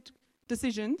stupid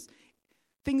decisions,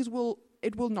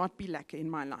 it will not be lacking in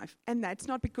my life. And that's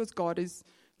not because God is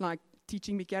like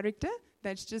teaching me character.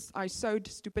 That's just, I sowed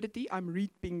stupidity, I'm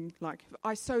reaping,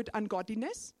 I sowed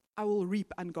ungodliness, I will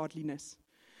reap ungodliness.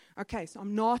 Okay, so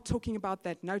I'm not talking about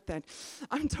that, note that.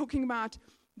 I'm talking about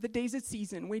the desert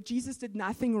season where Jesus did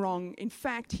nothing wrong. In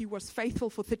fact, he was faithful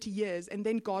for 30 years. And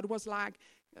then God was like,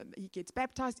 he gets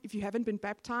baptized. If you haven't been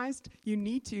baptized, you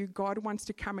need to. God wants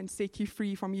to come and set you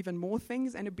free from even more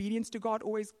things. And obedience to God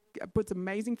always puts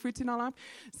amazing fruits in our life.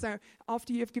 So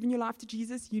after you have given your life to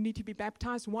Jesus, you need to be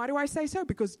baptized. Why do I say so?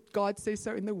 Because God says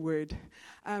so in the Word.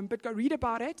 But go read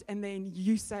about it, and then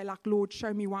you say, like, Lord,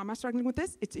 show me why am I struggling with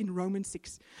this? It's in Romans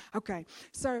 6. Okay,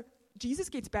 so Jesus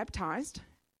gets baptized.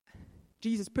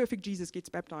 Perfect Jesus gets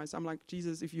baptized. I'm like,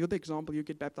 Jesus, if you're the example, you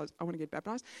get baptized. I want to get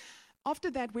baptized.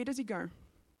 After that, where does he go?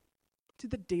 To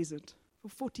the desert for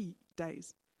 40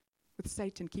 days with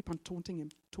Satan. Keep on taunting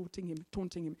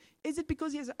him. Is it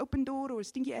because he has an open door or a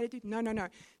stinky attitude? No.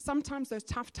 Sometimes those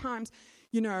tough times,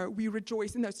 we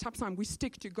rejoice in those tough times. We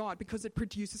stick to God because it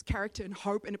produces character and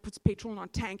hope, and it puts petrol in our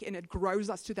tank, and it grows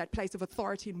us to that place of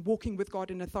authority and walking with God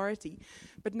in authority.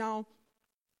 But now,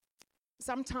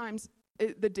 sometimes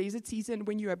the desert season,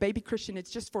 when you're a baby Christian, it's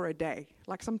just for a day.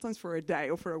 Like sometimes for a day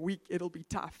or for a week, it'll be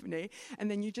tough. And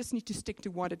then you just need to stick to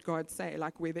what did God say,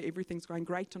 like whether everything's going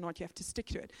great or not, you have to stick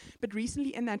to it. But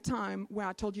recently in that time where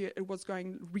I told you it was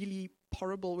going really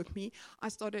horrible with me, I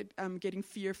started getting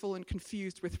fearful and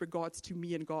confused with regards to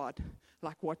me and God.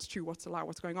 Like what's true, what's a lie,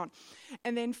 what's going on.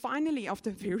 And then finally,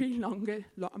 after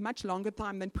much longer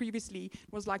time than previously,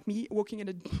 it was like me walking in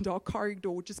a dark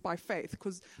corridor just by faith.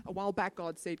 Because a while back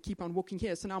God said, keep on walking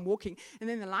here. So now I'm walking. And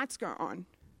then the lights go on.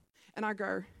 And I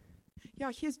go,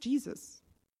 yeah, here's Jesus.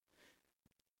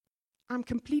 I'm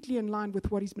completely in line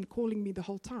with what he's been calling me the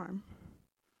whole time.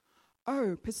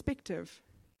 Oh, perspective.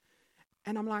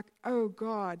 And I'm like, oh,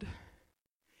 God,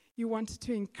 you want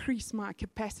to increase my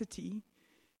capacity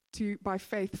to, by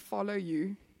faith, follow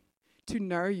you, to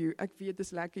know you. Ek weet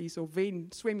dis lekker hier, so wen,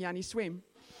 swem jy nie swem.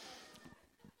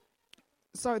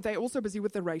 So they're also busy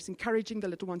with the race, encouraging the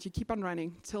little ones. You keep on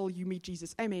running till you meet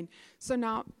Jesus. Amen. So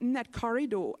now in that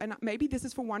corridor, and maybe this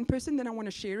is for one person, then I want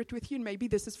to share it with you, and maybe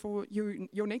this is for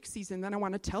your next season, then I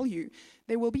want to tell you.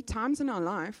 There will be times in our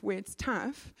life where it's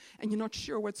tough, and you're not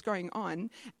sure what's going on,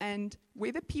 and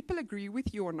whether people agree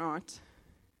with you or not,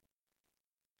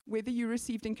 whether you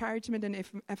received encouragement and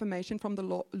affirmation from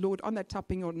the Lord on that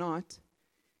topic or not,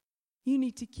 you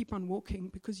need to keep on walking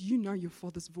because you know your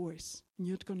Father's voice and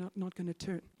you're not going to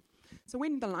turn. So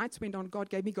when the lights went on, God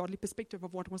gave me godly perspective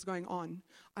of what was going on.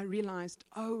 I realized,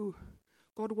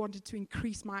 God wanted to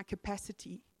increase my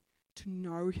capacity to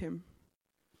know him.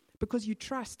 Because you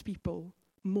trust people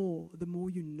more, the more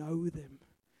you know them.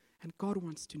 And God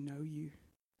wants to know you.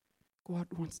 God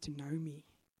wants to know me.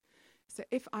 So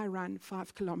if I run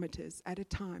 5 kilometers at a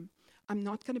time, I'm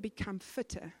not going to become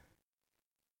fitter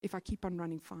if I keep on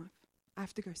running 5. I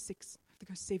have to go 6, I have to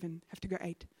go 7, I have to go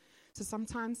 8. So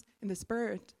sometimes in the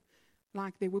spirit,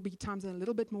 like there will be times a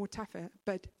little bit more tougher,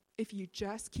 but if you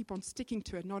just keep on sticking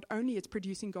to it, not only it's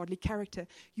producing godly character,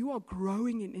 you are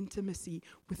growing in intimacy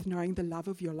with knowing the love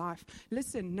of your life.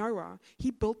 Listen, Noah, he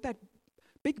built that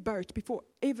big boat before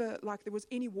ever, like there was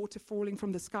any water falling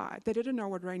from the sky. They didn't know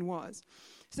what rain was.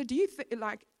 So do you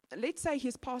let's say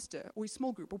his pastor or his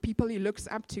small group or people he looks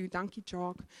up to, Donkey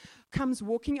Chalk, comes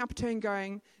walking up to him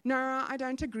going, Noah, I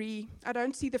don't agree. I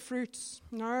don't see the fruits.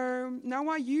 No,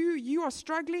 Noah, you are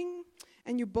struggling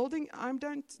and you're building.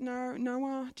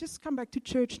 Noah, just come back to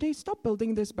church. Stop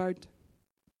building this boat.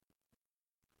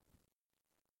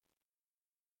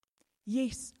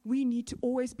 Yes, we need to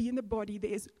always be in the body.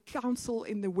 There is counsel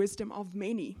in the wisdom of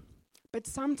many. But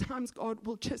sometimes God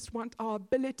will just want our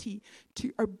ability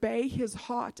to obey his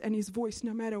heart and his voice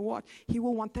no matter what. He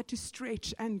will want that to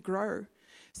stretch and grow.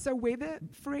 So whether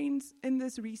friends in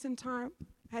this recent time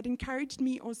had encouraged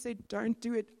me or said, don't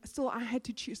do it, still I had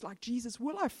to choose, like, Jesus,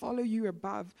 will I follow you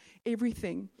above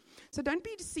everything? So don't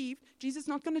be deceived. Jesus is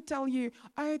not going to tell you,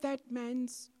 oh, that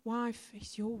man's wife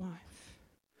is your wife.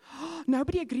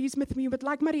 Nobody agrees with me, but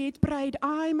like Mariette prayed,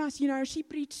 I must, she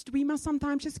preached, we must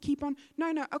sometimes just keep on.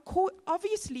 No,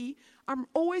 obviously, I'm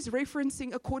always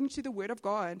referencing according to the word of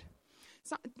God.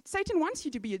 So, Satan wants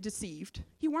you to be deceived.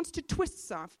 He wants to twist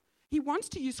stuff. He wants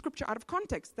to use scripture out of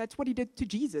context. That's what he did to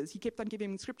Jesus. He kept on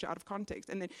giving him scripture out of context,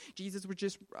 and then Jesus would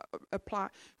just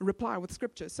reply with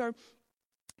scripture. So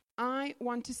I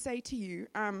want to say to you,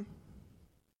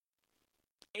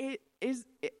 is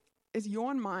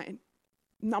your and mine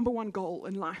number one goal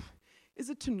in life,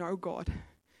 is it to know God,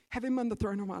 have him on the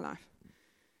throne of my life,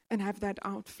 and have that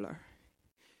outflow?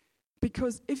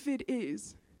 Because if it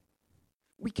is,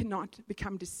 we cannot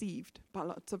become deceived by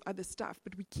lots of other stuff,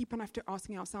 but we keep on after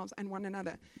asking ourselves and one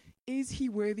another, is he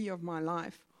worthy of my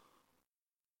life?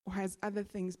 Or has other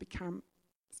things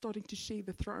starting to share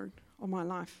the throne of my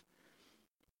life?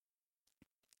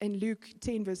 In Luke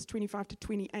 10, verse 25 to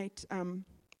 28,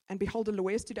 and behold, a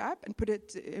lawyer stood up and put it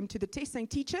to the test, saying,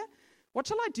 Teacher, what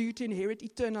shall I do to inherit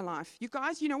eternal life? You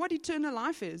guys, you know what eternal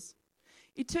life is?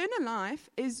 Eternal life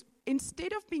is,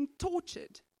 instead of being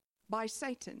tortured by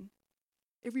Satan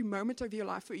every moment of your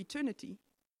life for eternity,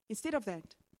 instead of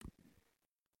that,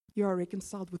 you are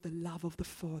reconciled with the love of the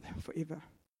Father forever.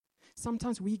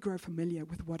 Sometimes we grow familiar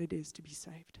with what it is to be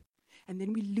saved. And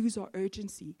then we lose our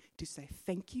urgency to say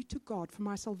thank you to God for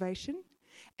my salvation.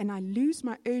 And I lose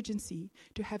my urgency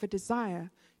to have a desire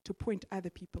to point other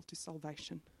people to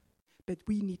salvation. But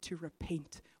we need to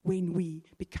repent when we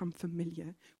become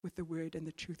familiar with the word and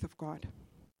the truth of God.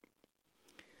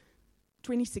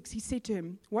 26, he said to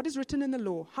him, what is written in the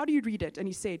law? How do you read it? And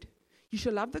he said, you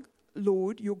shall love the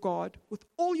Lord your God with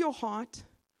all your heart,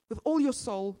 with all your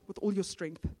soul, with all your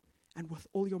strength, and with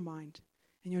all your mind,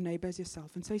 and your neighbor as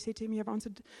yourself. And so he said to him, you have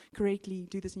answered correctly,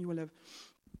 do this and you will live.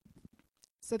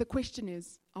 So the question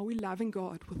is, are we loving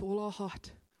God with all our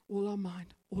heart, all our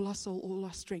mind, all our soul, all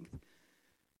our strength?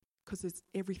 Because it's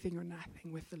everything or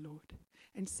nothing with the Lord.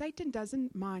 And Satan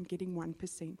doesn't mind getting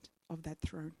 1% of that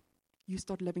throne. You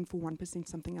start living for 1%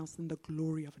 something else than the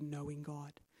glory of knowing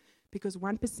God. Because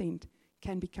 1%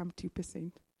 can become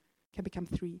 2%, can become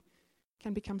 3%,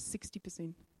 can become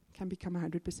 60%, can become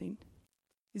 100%.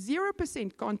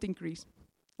 0% can't increase.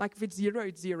 Like if it's 0,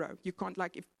 it's 0. You can't,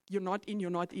 like if you're not in, you're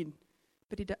not in.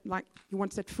 But he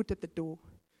wants that foot at the door.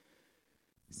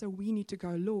 So we need to go,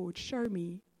 Lord, show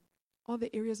me, are there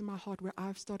areas in my heart where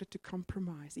I've started to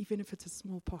compromise, even if it's a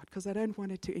small part, because I don't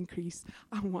want it to increase.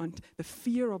 I want the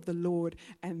fear of the Lord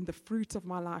and the fruits of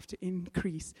my life to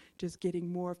increase, just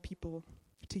getting more of people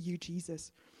to you,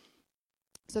 Jesus.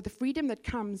 So the freedom that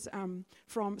comes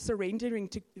from surrendering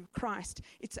to Christ,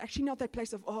 it's actually not that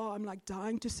place of, I'm like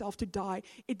dying to self to die.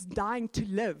 It's dying to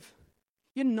live.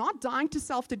 You're not dying to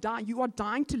self to die. You are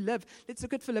dying to live. Let's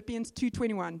look at Philippians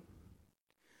 2:21.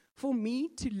 For me,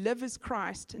 to live is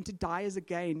Christ and to die is a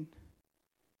gain.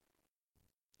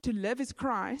 To live is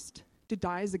Christ, to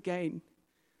die is a gain.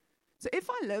 So if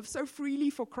I live so freely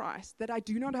for Christ that I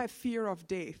do not have fear of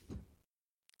death,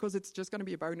 because it's just going to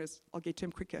be a bonus, I'll get to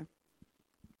him quicker.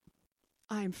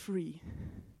 I am free.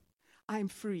 I am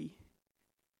free.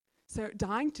 So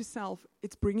dying to self,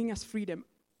 it's bringing us freedom.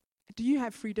 Do you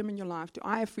have freedom in your life? Do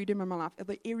I have freedom in my life? Are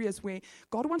there areas where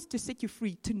God wants to set you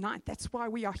free tonight? That's why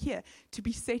we are here, to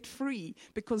be set free,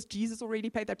 because Jesus already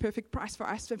paid that perfect price for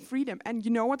us for freedom. And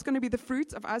you know what's going to be the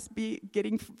fruits of us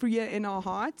getting freer in our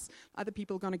hearts? Other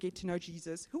people are going to get to know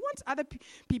Jesus. Who wants other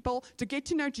people to get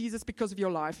to know Jesus because of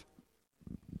your life?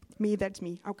 Me, that's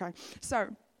me. Okay. So,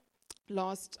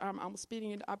 last, I'm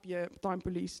speeding it up here, time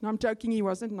police. No, I'm joking, he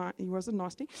wasn't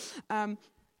nasty.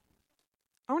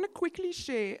 I want to quickly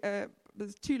share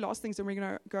the two last things, and we're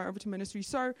going to go over to ministry.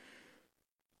 So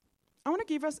I want to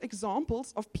give us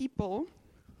examples of people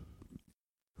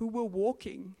who were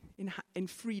walking in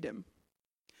freedom,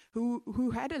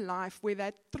 who had a life where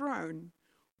that throne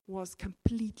was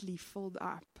completely filled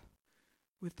up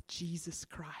with Jesus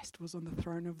Christ, was on the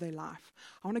throne of their life.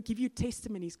 I want to give you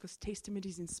testimonies, because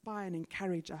testimonies inspire and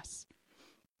encourage us.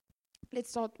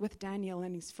 Let's start with Daniel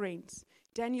and his friends.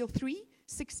 Daniel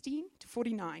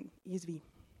 3:16-49, ESV.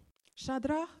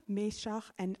 Shadrach, Meshach,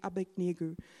 and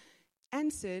Abednego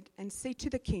answered and said to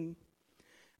the king,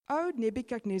 O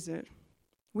Nebuchadnezzar,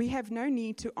 we have no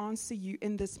need to answer you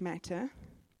in this matter.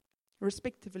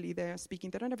 Respectively, they are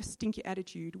speaking. They don't have a stinky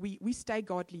attitude. We stay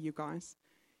godly, you guys,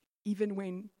 even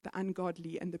when the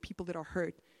ungodly and the people that are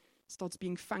hurt starts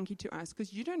being funky to us,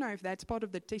 because you don't know if that's part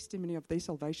of the testimony of their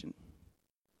salvation.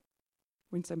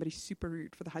 When somebody's super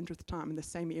rude for the 100th time in the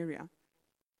same area.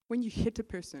 When you hit a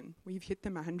person, when you've hit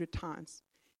them 100 times,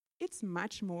 it's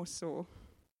much more so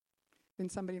than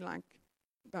somebody like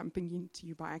bumping into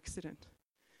you by accident.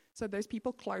 So those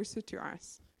people closer to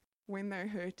us, when they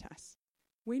hurt us,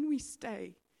 when we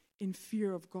stay in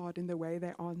fear of God in the way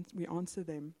we answer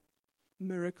them,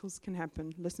 miracles can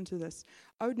happen. Listen to this.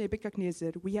 O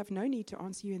Nebuchadnezzar, we have no need to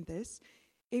answer you in this.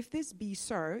 If this be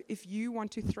so, if you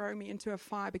want to throw me into a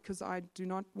fire because I do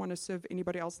not want to serve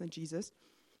anybody else than Jesus,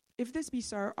 if this be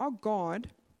so, our God,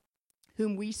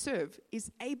 whom we serve, is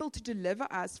able to deliver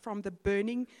us from the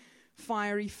burning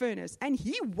fiery furnace, and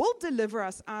he will deliver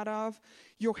us out of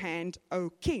your hand, O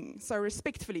king. So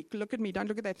respectfully, look at me, don't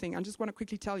look at that thing. I just want to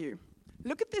quickly tell you.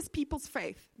 Look at these people's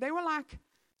faith. They were like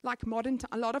modern,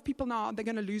 a lot of people now, they're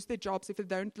going to lose their jobs if they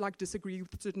don't disagree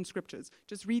with certain scriptures.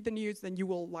 Just read the news, then you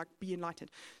will be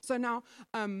enlightened. So now,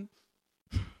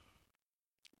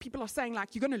 people are saying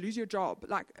you're going to lose your job.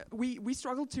 We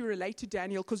struggle to relate to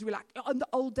Daniel because we're in the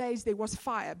old days there was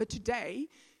fire, but today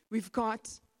we've got,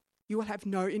 you will have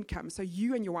no income. So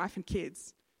you and your wife and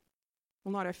kids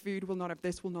will not have food, will not have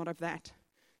this, will not have that.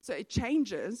 So it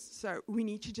changes. So we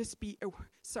need to just be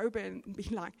sober and be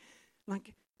like,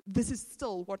 this is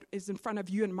still what is in front of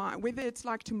you and mine. Whether it's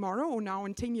tomorrow or now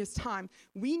in 10 years' time,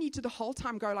 we need to the whole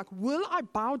time go will I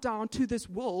bow down to this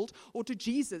world or to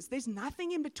Jesus? There's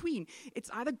nothing in between.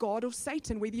 It's either God or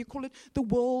Satan, whether you call it the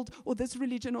world or this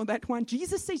religion or that one.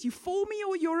 Jesus says, you for me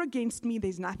or you're against me.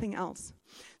 There's nothing else.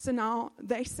 So now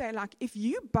they say, if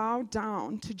you bow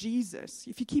down to Jesus,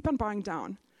 if you keep on bowing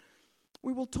down,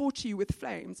 we will torture you with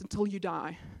flames until you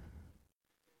die.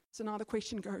 So now the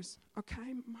question goes,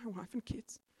 okay, my wife and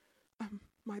kids,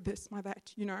 my this, my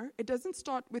that, It doesn't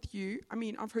start with you. I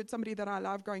mean, I've heard somebody that I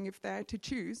love going, if they had to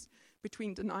choose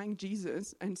between denying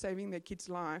Jesus and saving their kid's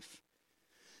life,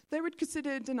 they would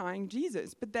consider denying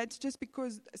Jesus. But that's just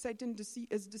because Satan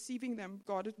is deceiving them.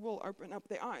 God will open up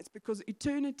their eyes, because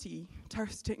eternity,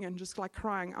 toasting and just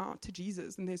crying out to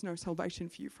Jesus, and there's no salvation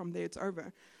for you. From there, it's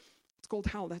over. It's called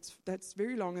hell. That's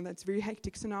very long and that's very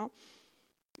hectic. So now,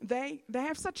 they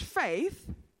have such faith.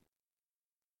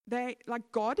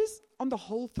 God is on the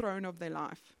whole throne of their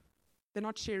life. They're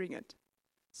not sharing it.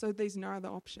 So there's no other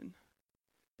option.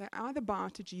 They either bow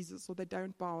to Jesus or they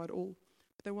don't bow at all.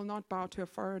 But they will not bow to a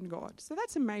foreign God. So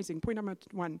that's amazing. Point number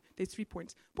 1. There's 3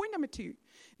 points. Point number 2.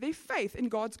 Their faith in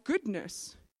God's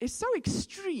goodness is so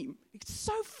extreme. It's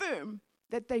so firm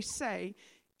that they say,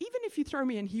 even if you throw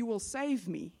me in, he will save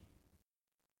me.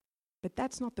 But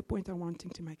that's not the point I'm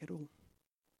wanting to make at all.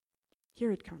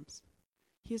 Here it comes.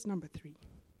 Here's number 3.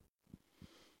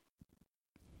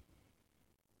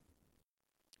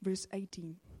 Verse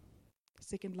 18,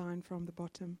 second line from the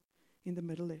bottom in the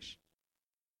middle-ish.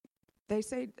 They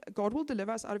say, God will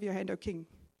deliver us out of your hand, O king.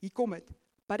 He cometh.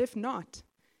 But if not,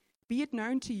 be it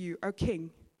known to you, O king,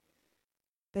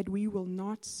 that we will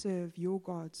not serve your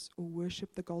gods or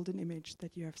worship the golden image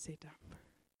that you have set up.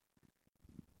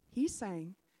 He's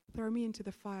saying, throw me into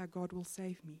the fire, God will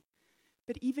save me.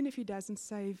 But even if he doesn't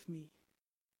save me,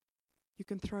 you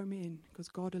can throw me in, because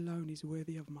God alone is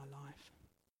worthy of my life.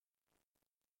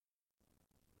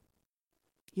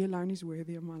 He alone is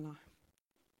worthy of my life.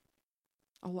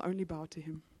 I will only bow to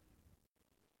him.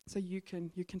 So you can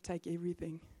take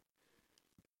everything.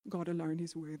 God alone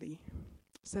is worthy.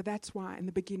 So that's why in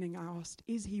the beginning I asked,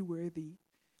 is he worthy?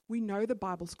 We know the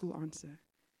Bible school answer.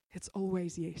 It's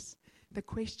always yes. The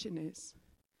question is,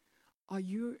 are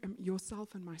you,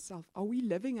 yourself and myself, are we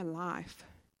living a life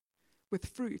with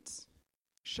fruits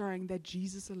showing that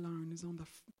Jesus alone is on the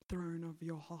throne of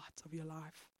your heart, of your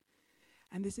life?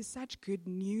 And this is such good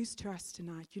news to us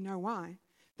tonight. You know why?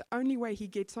 The only way he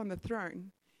gets on the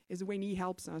throne is when he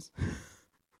helps us.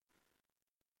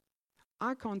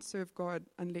 I can't serve God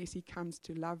unless he comes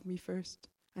to love me first,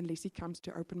 unless he comes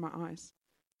to open my eyes.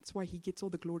 That's why he gets all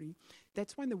the glory.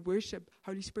 That's why in the worship,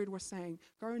 Holy Spirit was saying,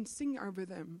 go and sing over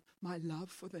them, my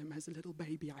love for them as a little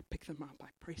baby. I pick them up, I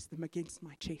press them against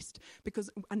my chest. Because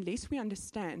unless we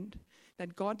understand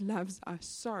that God loves us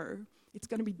so, it's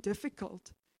going to be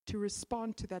difficult to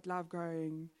respond to that love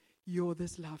going,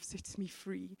 this love sets me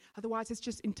free. Otherwise, it's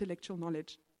just intellectual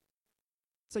knowledge.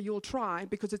 So you'll try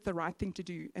because it's the right thing to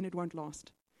do, and it won't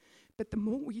last. But the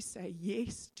more we say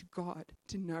yes to God,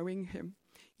 to knowing him,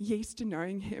 yes to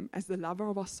knowing him as the lover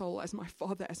of our soul, as my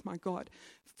Father, as my God,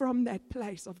 from that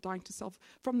place of dying to self,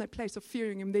 from that place of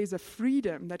fearing him, there's a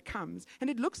freedom that comes. And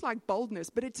it looks like boldness,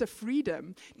 but it's a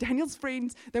freedom. Daniel's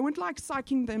friends, they weren't like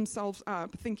psyching themselves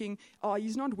up, thinking,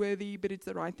 he's not worthy, but it's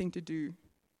the right thing to do.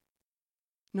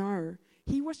 No,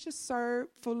 he was just so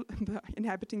full,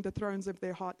 inhabiting the thrones of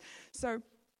their heart. So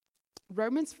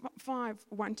Romans 5,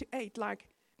 1-8,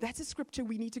 that's a scripture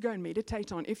we need to go and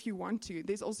meditate on if you want to.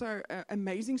 There's also an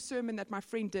amazing sermon that my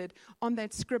friend did on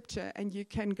that scripture, and you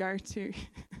can go to.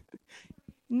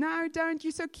 No, don't.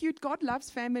 You're so cute. God loves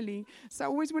family. So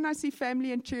always when I see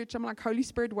family in church, I'm like, Holy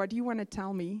Spirit, what do you want to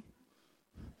tell me?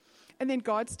 And then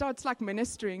God starts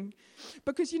ministering.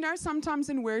 Because sometimes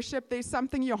in worship, there's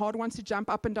something your heart wants to jump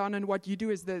up and down, and what you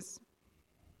do is this.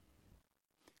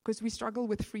 Because we struggle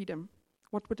with freedom.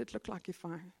 What would it look like if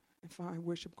I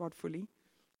worship God fully?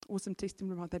 Awesome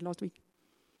testimony about that last week.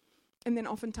 And then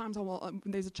oftentimes when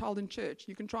there's a child in church,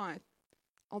 you can try it.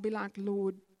 I'll be like,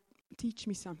 Lord, teach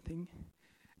me something.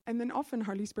 And then often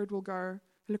Holy Spirit will go,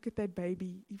 look at that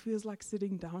baby. He feels like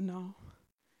sitting down now.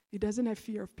 He doesn't have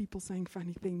fear of people saying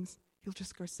funny things. He'll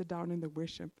just go sit down in the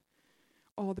worship.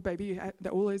 Oh, the baby, they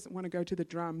always want to go to the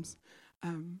drums.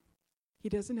 He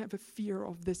doesn't have a fear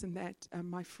of this and that.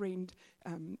 My friend,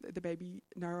 the baby,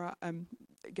 Nora,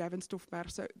 Gavin Stoffberg,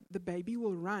 so the baby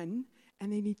will run,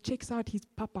 and then he checks out his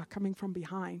papa coming from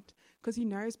behind, because he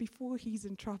knows before he's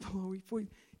in trouble, or before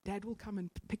dad will come and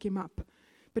pick him up.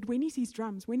 But when he sees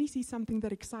drums, when he sees something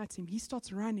that excites him, he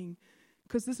starts running,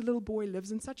 because this little boy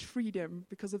lives in such freedom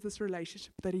because of this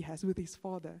relationship that he has with his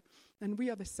father. And we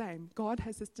are the same. God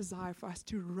has this desire for us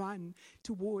to run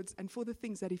towards and for the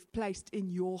things that he's placed in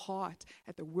your heart,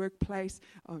 at the workplace,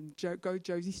 on go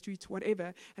Josie Street,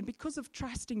 whatever. And because of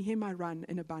trusting him, I run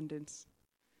in abundance.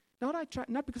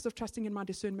 Not because of trusting in my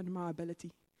discernment and my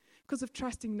ability. Because of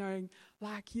trusting, knowing,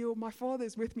 my Father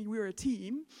is with me, we're a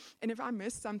team, and if I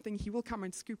miss something, he will come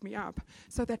and scoop me up.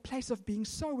 So that place of being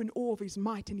so in awe of his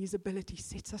might and his ability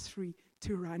sets us free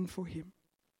to run for him.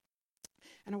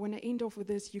 And I want to end off with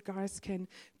this. You guys can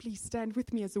please stand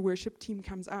with me as the worship team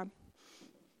comes up.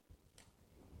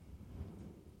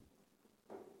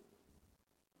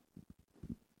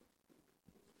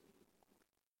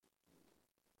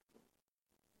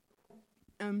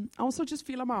 I also just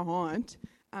feel in my heart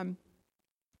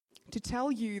to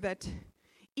tell you that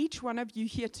each one of you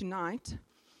here tonight,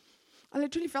 I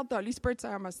literally felt the Holy Spirit say,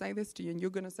 I must say this to you, and you're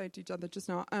going to say it to each other just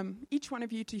now. Each one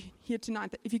of you here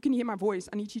tonight, if you can hear my voice,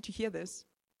 I need you to hear this.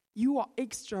 You are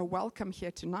extra welcome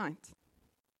here tonight.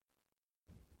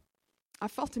 I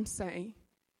felt him say,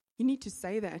 you need to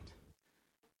say that.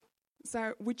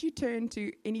 So would you turn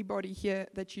to anybody here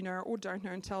that you know or don't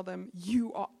know and tell them,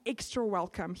 you are extra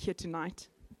welcome here tonight?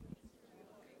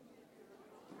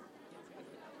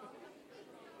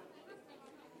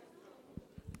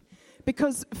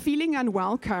 Because feeling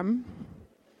unwelcome,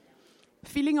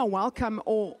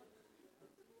 or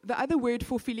the other word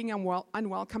for feeling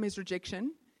unwelcome is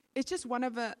rejection. It's just one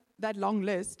of that long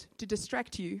list to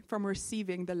distract you from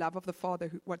receiving the love of the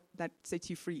Father, that sets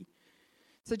you free.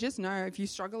 So just know, if you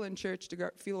struggle in church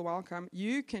to feel welcome,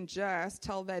 you can just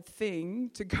tell that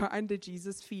thing to go under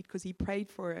Jesus' feet, because he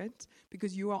prayed for it,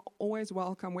 because you are always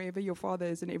welcome wherever your Father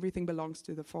is, and everything belongs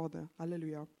to the Father.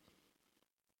 Hallelujah.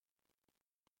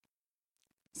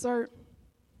 So,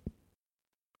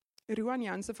 Ruan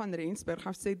Jansen van Rensburg,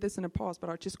 I've said this in the past, but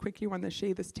I just quickly want to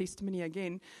share this testimony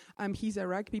again. He's a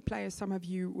rugby player. Some of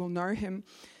you will know him.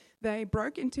 They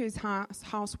broke into his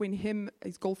house when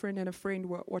his girlfriend and a friend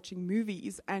were watching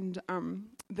movies, and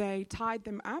they tied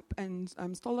them up and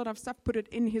stole a lot of stuff, put it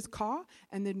in his car,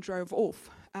 and then drove off.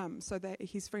 So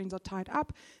his friends are tied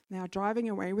up. They are driving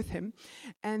away with him,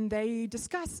 and they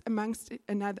discuss amongst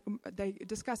another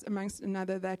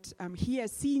that he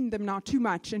has seen them now too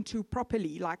much and too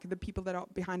properly. Like the people that are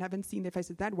behind haven't seen their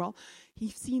faces that well.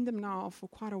 He's seen them now for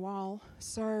quite a while.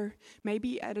 So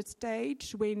maybe at a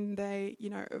stage when they,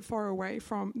 far away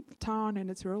from town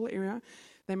and its rural area,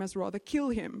 they must rather kill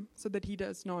him so that he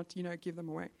does not, give them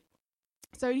away.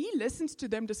 So he listens to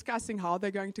them discussing how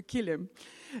they're going to kill him.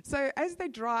 So as they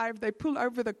drive, they pull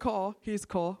over his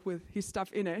car with his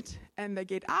stuff in it, and they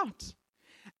get out.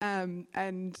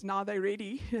 And now they're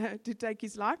ready to take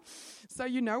his life. So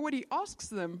you know what he asks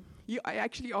them? I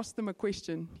actually asked them a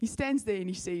question. He stands there and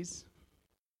he says,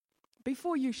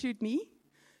 "Before you shoot me,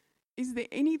 is there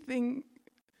anything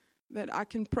that I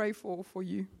can pray for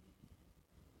you?"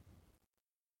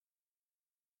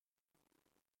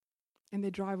 And they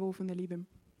drive off and they leave him.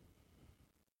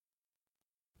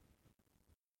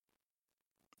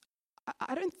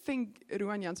 I don't think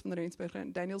Ruan Jans van Rensburg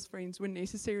and Daniel's friends were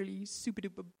necessarily super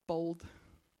duper bold.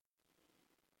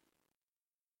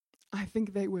 I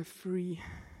think they were free.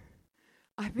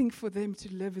 I think for them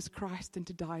to live as Christ and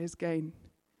to die as gain.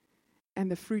 And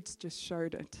the fruits just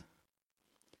showed it.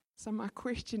 So my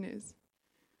question is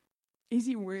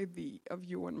he worthy of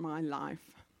you and my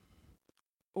life?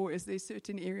 Or is there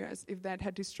certain areas, if that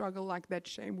had to struggle like that,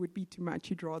 shame would be too much,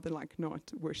 you'd rather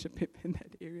not worship him in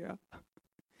that area?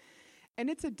 And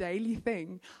it's a daily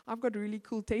thing. I've got really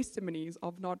cool testimonies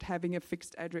of not having a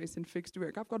fixed address and fixed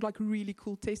work. I've got really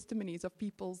cool testimonies of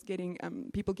people getting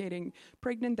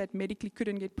pregnant that medically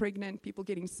couldn't get pregnant, people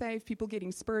getting saved, people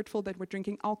getting spirit-filled that were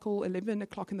drinking alcohol 11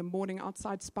 o'clock in the morning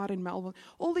outside Spar in Melville.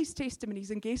 All these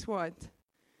testimonies, and guess what?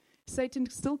 Satan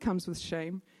still comes with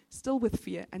shame, still with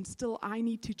fear, and still I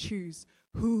need to choose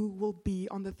who will be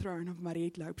on the throne of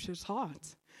Mariette Loubser's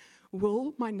heart.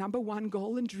 Will my number one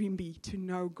goal and dream be to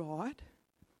know God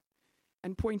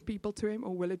and point people to him,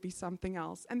 or will it be something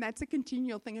else? And that's a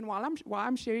continual thing. And why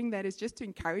I'm sharing that is just to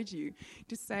encourage you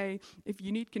to say, if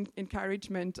you need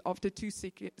encouragement after 2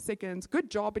 seconds, good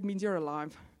job, it means you're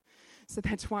alive. So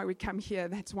that's why we come here.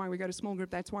 That's why we go to small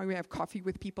group. That's why we have coffee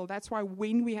with people. That's why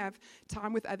when we have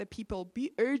time with other people,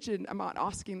 be urgent about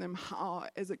asking them, how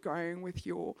is it going with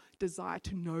your desire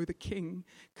to know the King?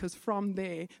 Because from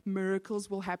there, miracles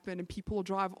will happen and people will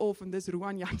drive off. And there's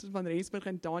Ruan Jans van Rensburg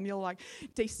and Daniel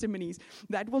testimonies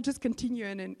that will just continue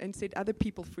and set other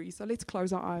people free. So let's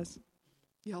close our eyes.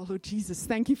 Yeah, Lord Jesus,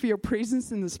 thank you for your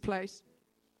presence in this place.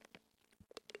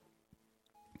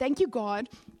 Thank you, God,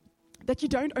 that you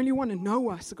don't only want to know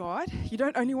us, God. You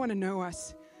don't only want to know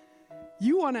us.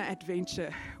 You want to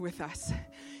adventure with us.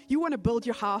 You want to build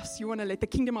your house. You want to let the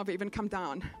kingdom of heaven come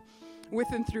down with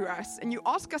and through us. And you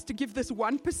ask us to give this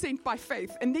 1% by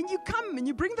faith. And then you come and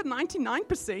you bring the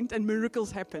 99% and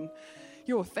miracles happen.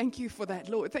 Thank you for that,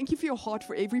 Lord. Thank you for your heart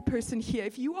for every person here.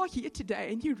 If you are here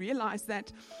today and you realize that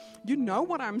you know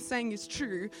what I'm saying is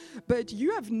true, but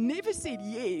you have never said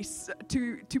yes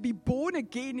to be born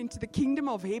again into the kingdom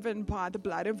of heaven by the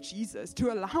blood of Jesus,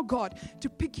 to allow God to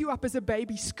pick you up as a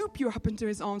baby, scoop you up into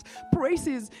his arms, press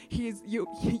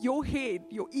your head,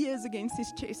 your ears against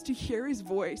his chest to hear his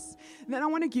voice, then I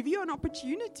want to give you an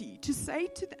opportunity to say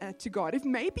to God, if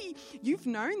maybe you've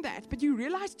known that, but you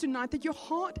realize tonight that your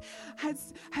heart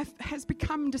has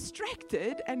become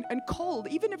distracted and cold,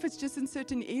 even if it's just in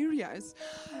certain areas.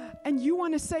 And you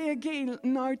want to say again,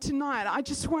 no, tonight,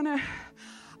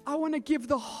 I want to give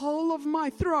the whole of my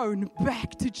throne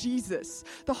back to Jesus.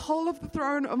 The whole of the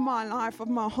throne of my life, of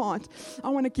my heart, I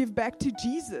want to give back to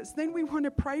Jesus. Then we want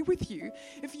to pray with you.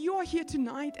 If you are here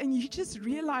tonight and you just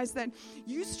realize that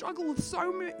you struggle with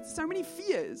so many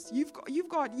fears. You've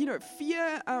got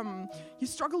fear. You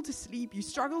struggle to sleep. You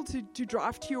struggle to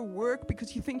drive to your work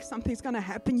because you think something's going to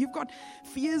happen. You've got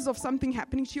fears of something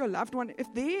happening to your loved one.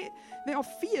 If there are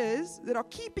fears that are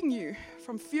keeping you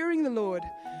from fearing the Lord,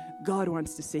 God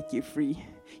wants to set you free.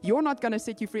 You're not going to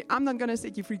set you free. I'm not going to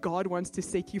set you free. God wants to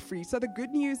set you free. So the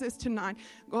good news is tonight,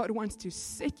 God wants to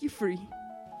set you free.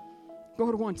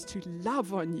 God wants to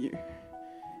love on you.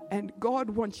 And God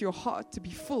wants your heart to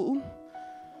be full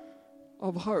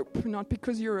of hope. Not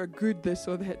because you're a good this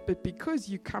or that, but because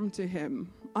you come to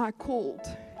him. I called,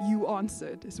 you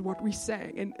answered, is what we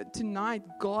say. And tonight,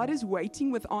 God is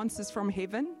waiting with answers from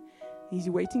heaven. He's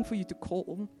waiting for you to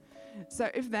call. So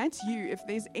if that's you, if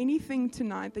there's anything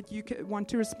tonight that you want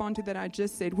to respond to that I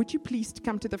just said, would you please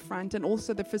come to the front? And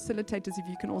also the facilitators, if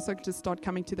you can also just start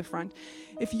coming to the front.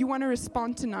 If you want to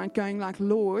respond tonight going like,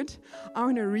 Lord, I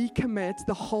want to recommit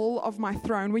the whole of my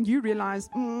throne. When you realize,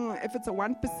 if it's a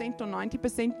 1% or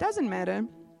 90%, doesn't matter.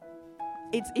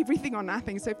 It's everything or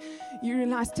nothing. So if you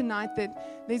realize tonight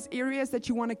that there's areas that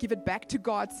you want to give it back to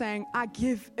God, saying, I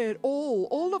give it all.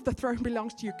 All of the throne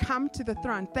belongs to you. Come to the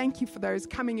throne. Thank you for those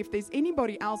coming. If there's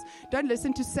anybody else, don't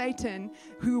listen to Satan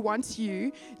who wants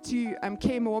you to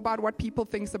care more about what people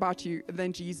think about you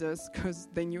than Jesus, because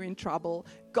then you're in trouble.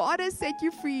 God has set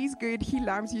you free. He's good. He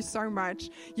loves you so much.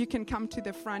 You can come to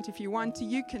the front if you want to.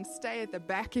 You can stay at the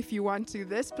back if you want to.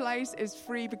 This place is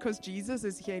free because Jesus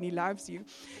is here and He loves you.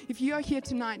 If you are here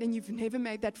tonight and you've never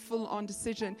made that full-on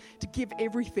decision to give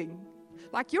everything,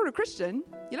 like you're a Christian,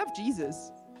 you love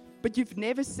Jesus, but you've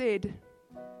never said,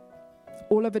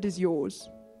 all of it is yours.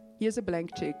 Here's a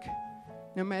blank check.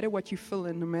 No matter what you fill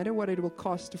in, no matter what it will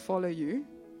cost to follow you,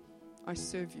 I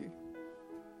serve you.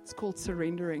 It's called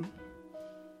surrendering.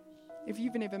 If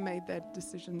you've never made that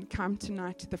decision, come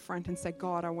tonight to the front and say,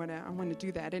 God, I want to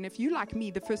do that. And if you, like me,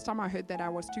 the first time I heard that, I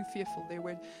was too fearful.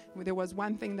 There was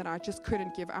one thing that I just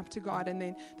couldn't give up to God. And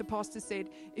then the pastor said,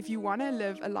 if you want to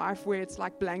live a life where it's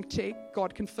like blank check,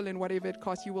 God can fill in whatever it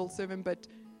costs, you will serve Him, but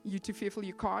you're too fearful,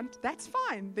 you can't. That's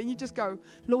fine. Then you just go,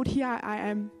 Lord, here I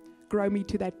am. Grow me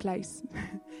to that place.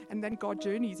 And then God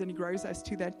journeys and He grows us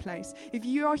to that place. If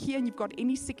you are here and you've got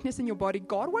any sickness in your body,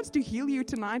 God wants to heal you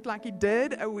tonight like He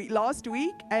did last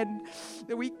week and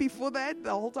the week before that.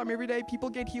 The whole time, every day, people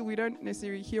get healed. We don't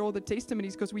necessarily hear all the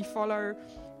testimonies because we follow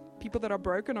people that are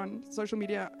broken on social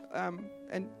media,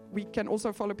 and we can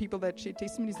also follow people that share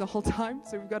testimonies the whole time,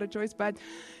 so we've got a choice. But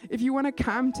if you want to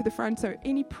come to the front, so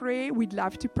any prayer, we'd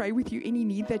love to pray with you, any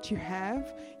need that you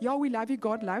have. Yeah, we love you,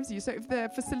 God loves you. So if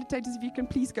the facilitators, if you can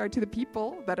please go to the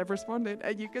people that have responded,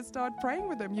 and you can start praying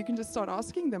with them. You can just start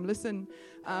asking them, listen,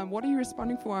 what are you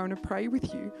responding for? I want to pray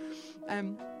with you.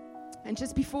 And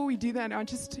just before we do that, I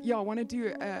want to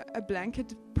do a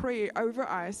blanket prayer over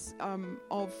us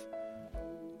of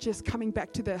just coming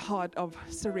back to the heart of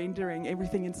surrendering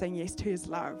everything and saying yes to His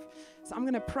love. So I'm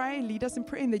going to pray, lead us in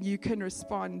prayer, and then you can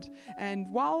respond.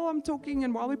 And while I'm talking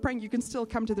and while we're praying, you can still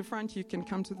come to the front. You can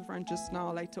come to the front just now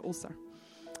or later also.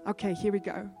 Okay, here we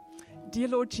go. Dear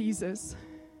Lord Jesus.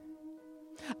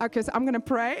 Okay, so I'm going to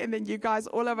pray, and then you guys,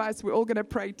 all of us, we're all going to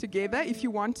pray together. If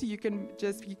you want to, you can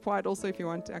just be quiet also if you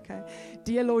want to, okay?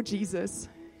 Dear Lord Jesus,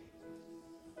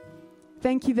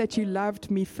 thank you that you loved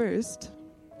me first.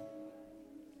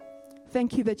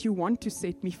 Thank you that you want to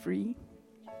set me free.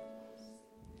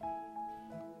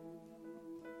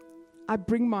 I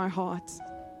bring my heart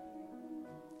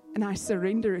and I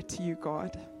surrender it to you,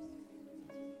 God.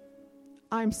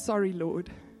 I'm sorry,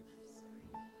 Lord,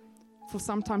 for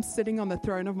sometimes sitting on the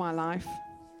throne of my life.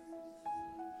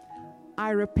 I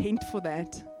repent for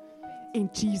that in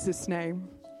Jesus' name.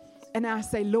 And I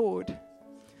say, Lord,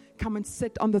 come and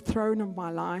sit on the throne of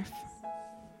my life.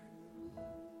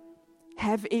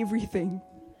 Have everything,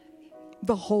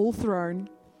 the whole throne.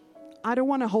 I don't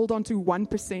want to hold on to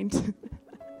 1%.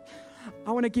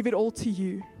 I want to give it all to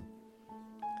you.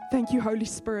 Thank you, Holy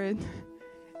Spirit,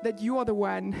 that you are the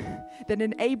one that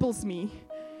enables me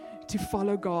to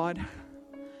follow God.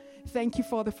 Thank you,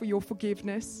 Father, for your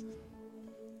forgiveness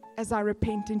as I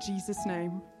repent in Jesus'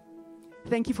 name.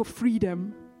 Thank you for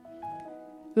freedom.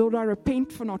 Lord, I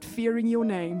repent for not fearing your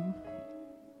name.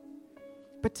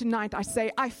 But tonight I say,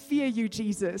 I fear you,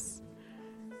 Jesus.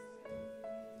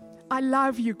 I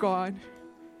love you, God.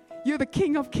 You're the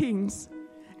King of Kings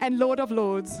and Lord of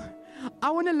Lords.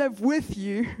 I want to live with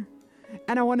you,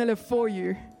 and I want to live for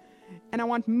you. And I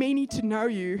want many to know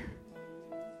you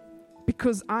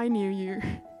because I knew you.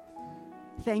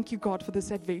 Thank you, God, for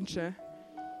this adventure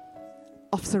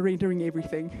of surrendering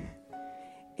everything.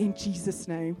 In Jesus'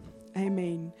 name,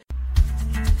 amen.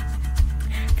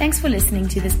 Thanks for listening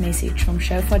to this message from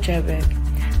Shofar Joburg.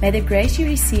 May the grace you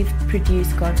receive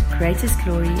produce God's greatest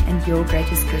glory and your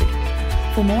greatest good.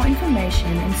 For more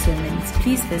information and sermons,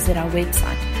 please visit our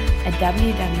website at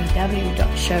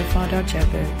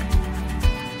www.shofar.joburg.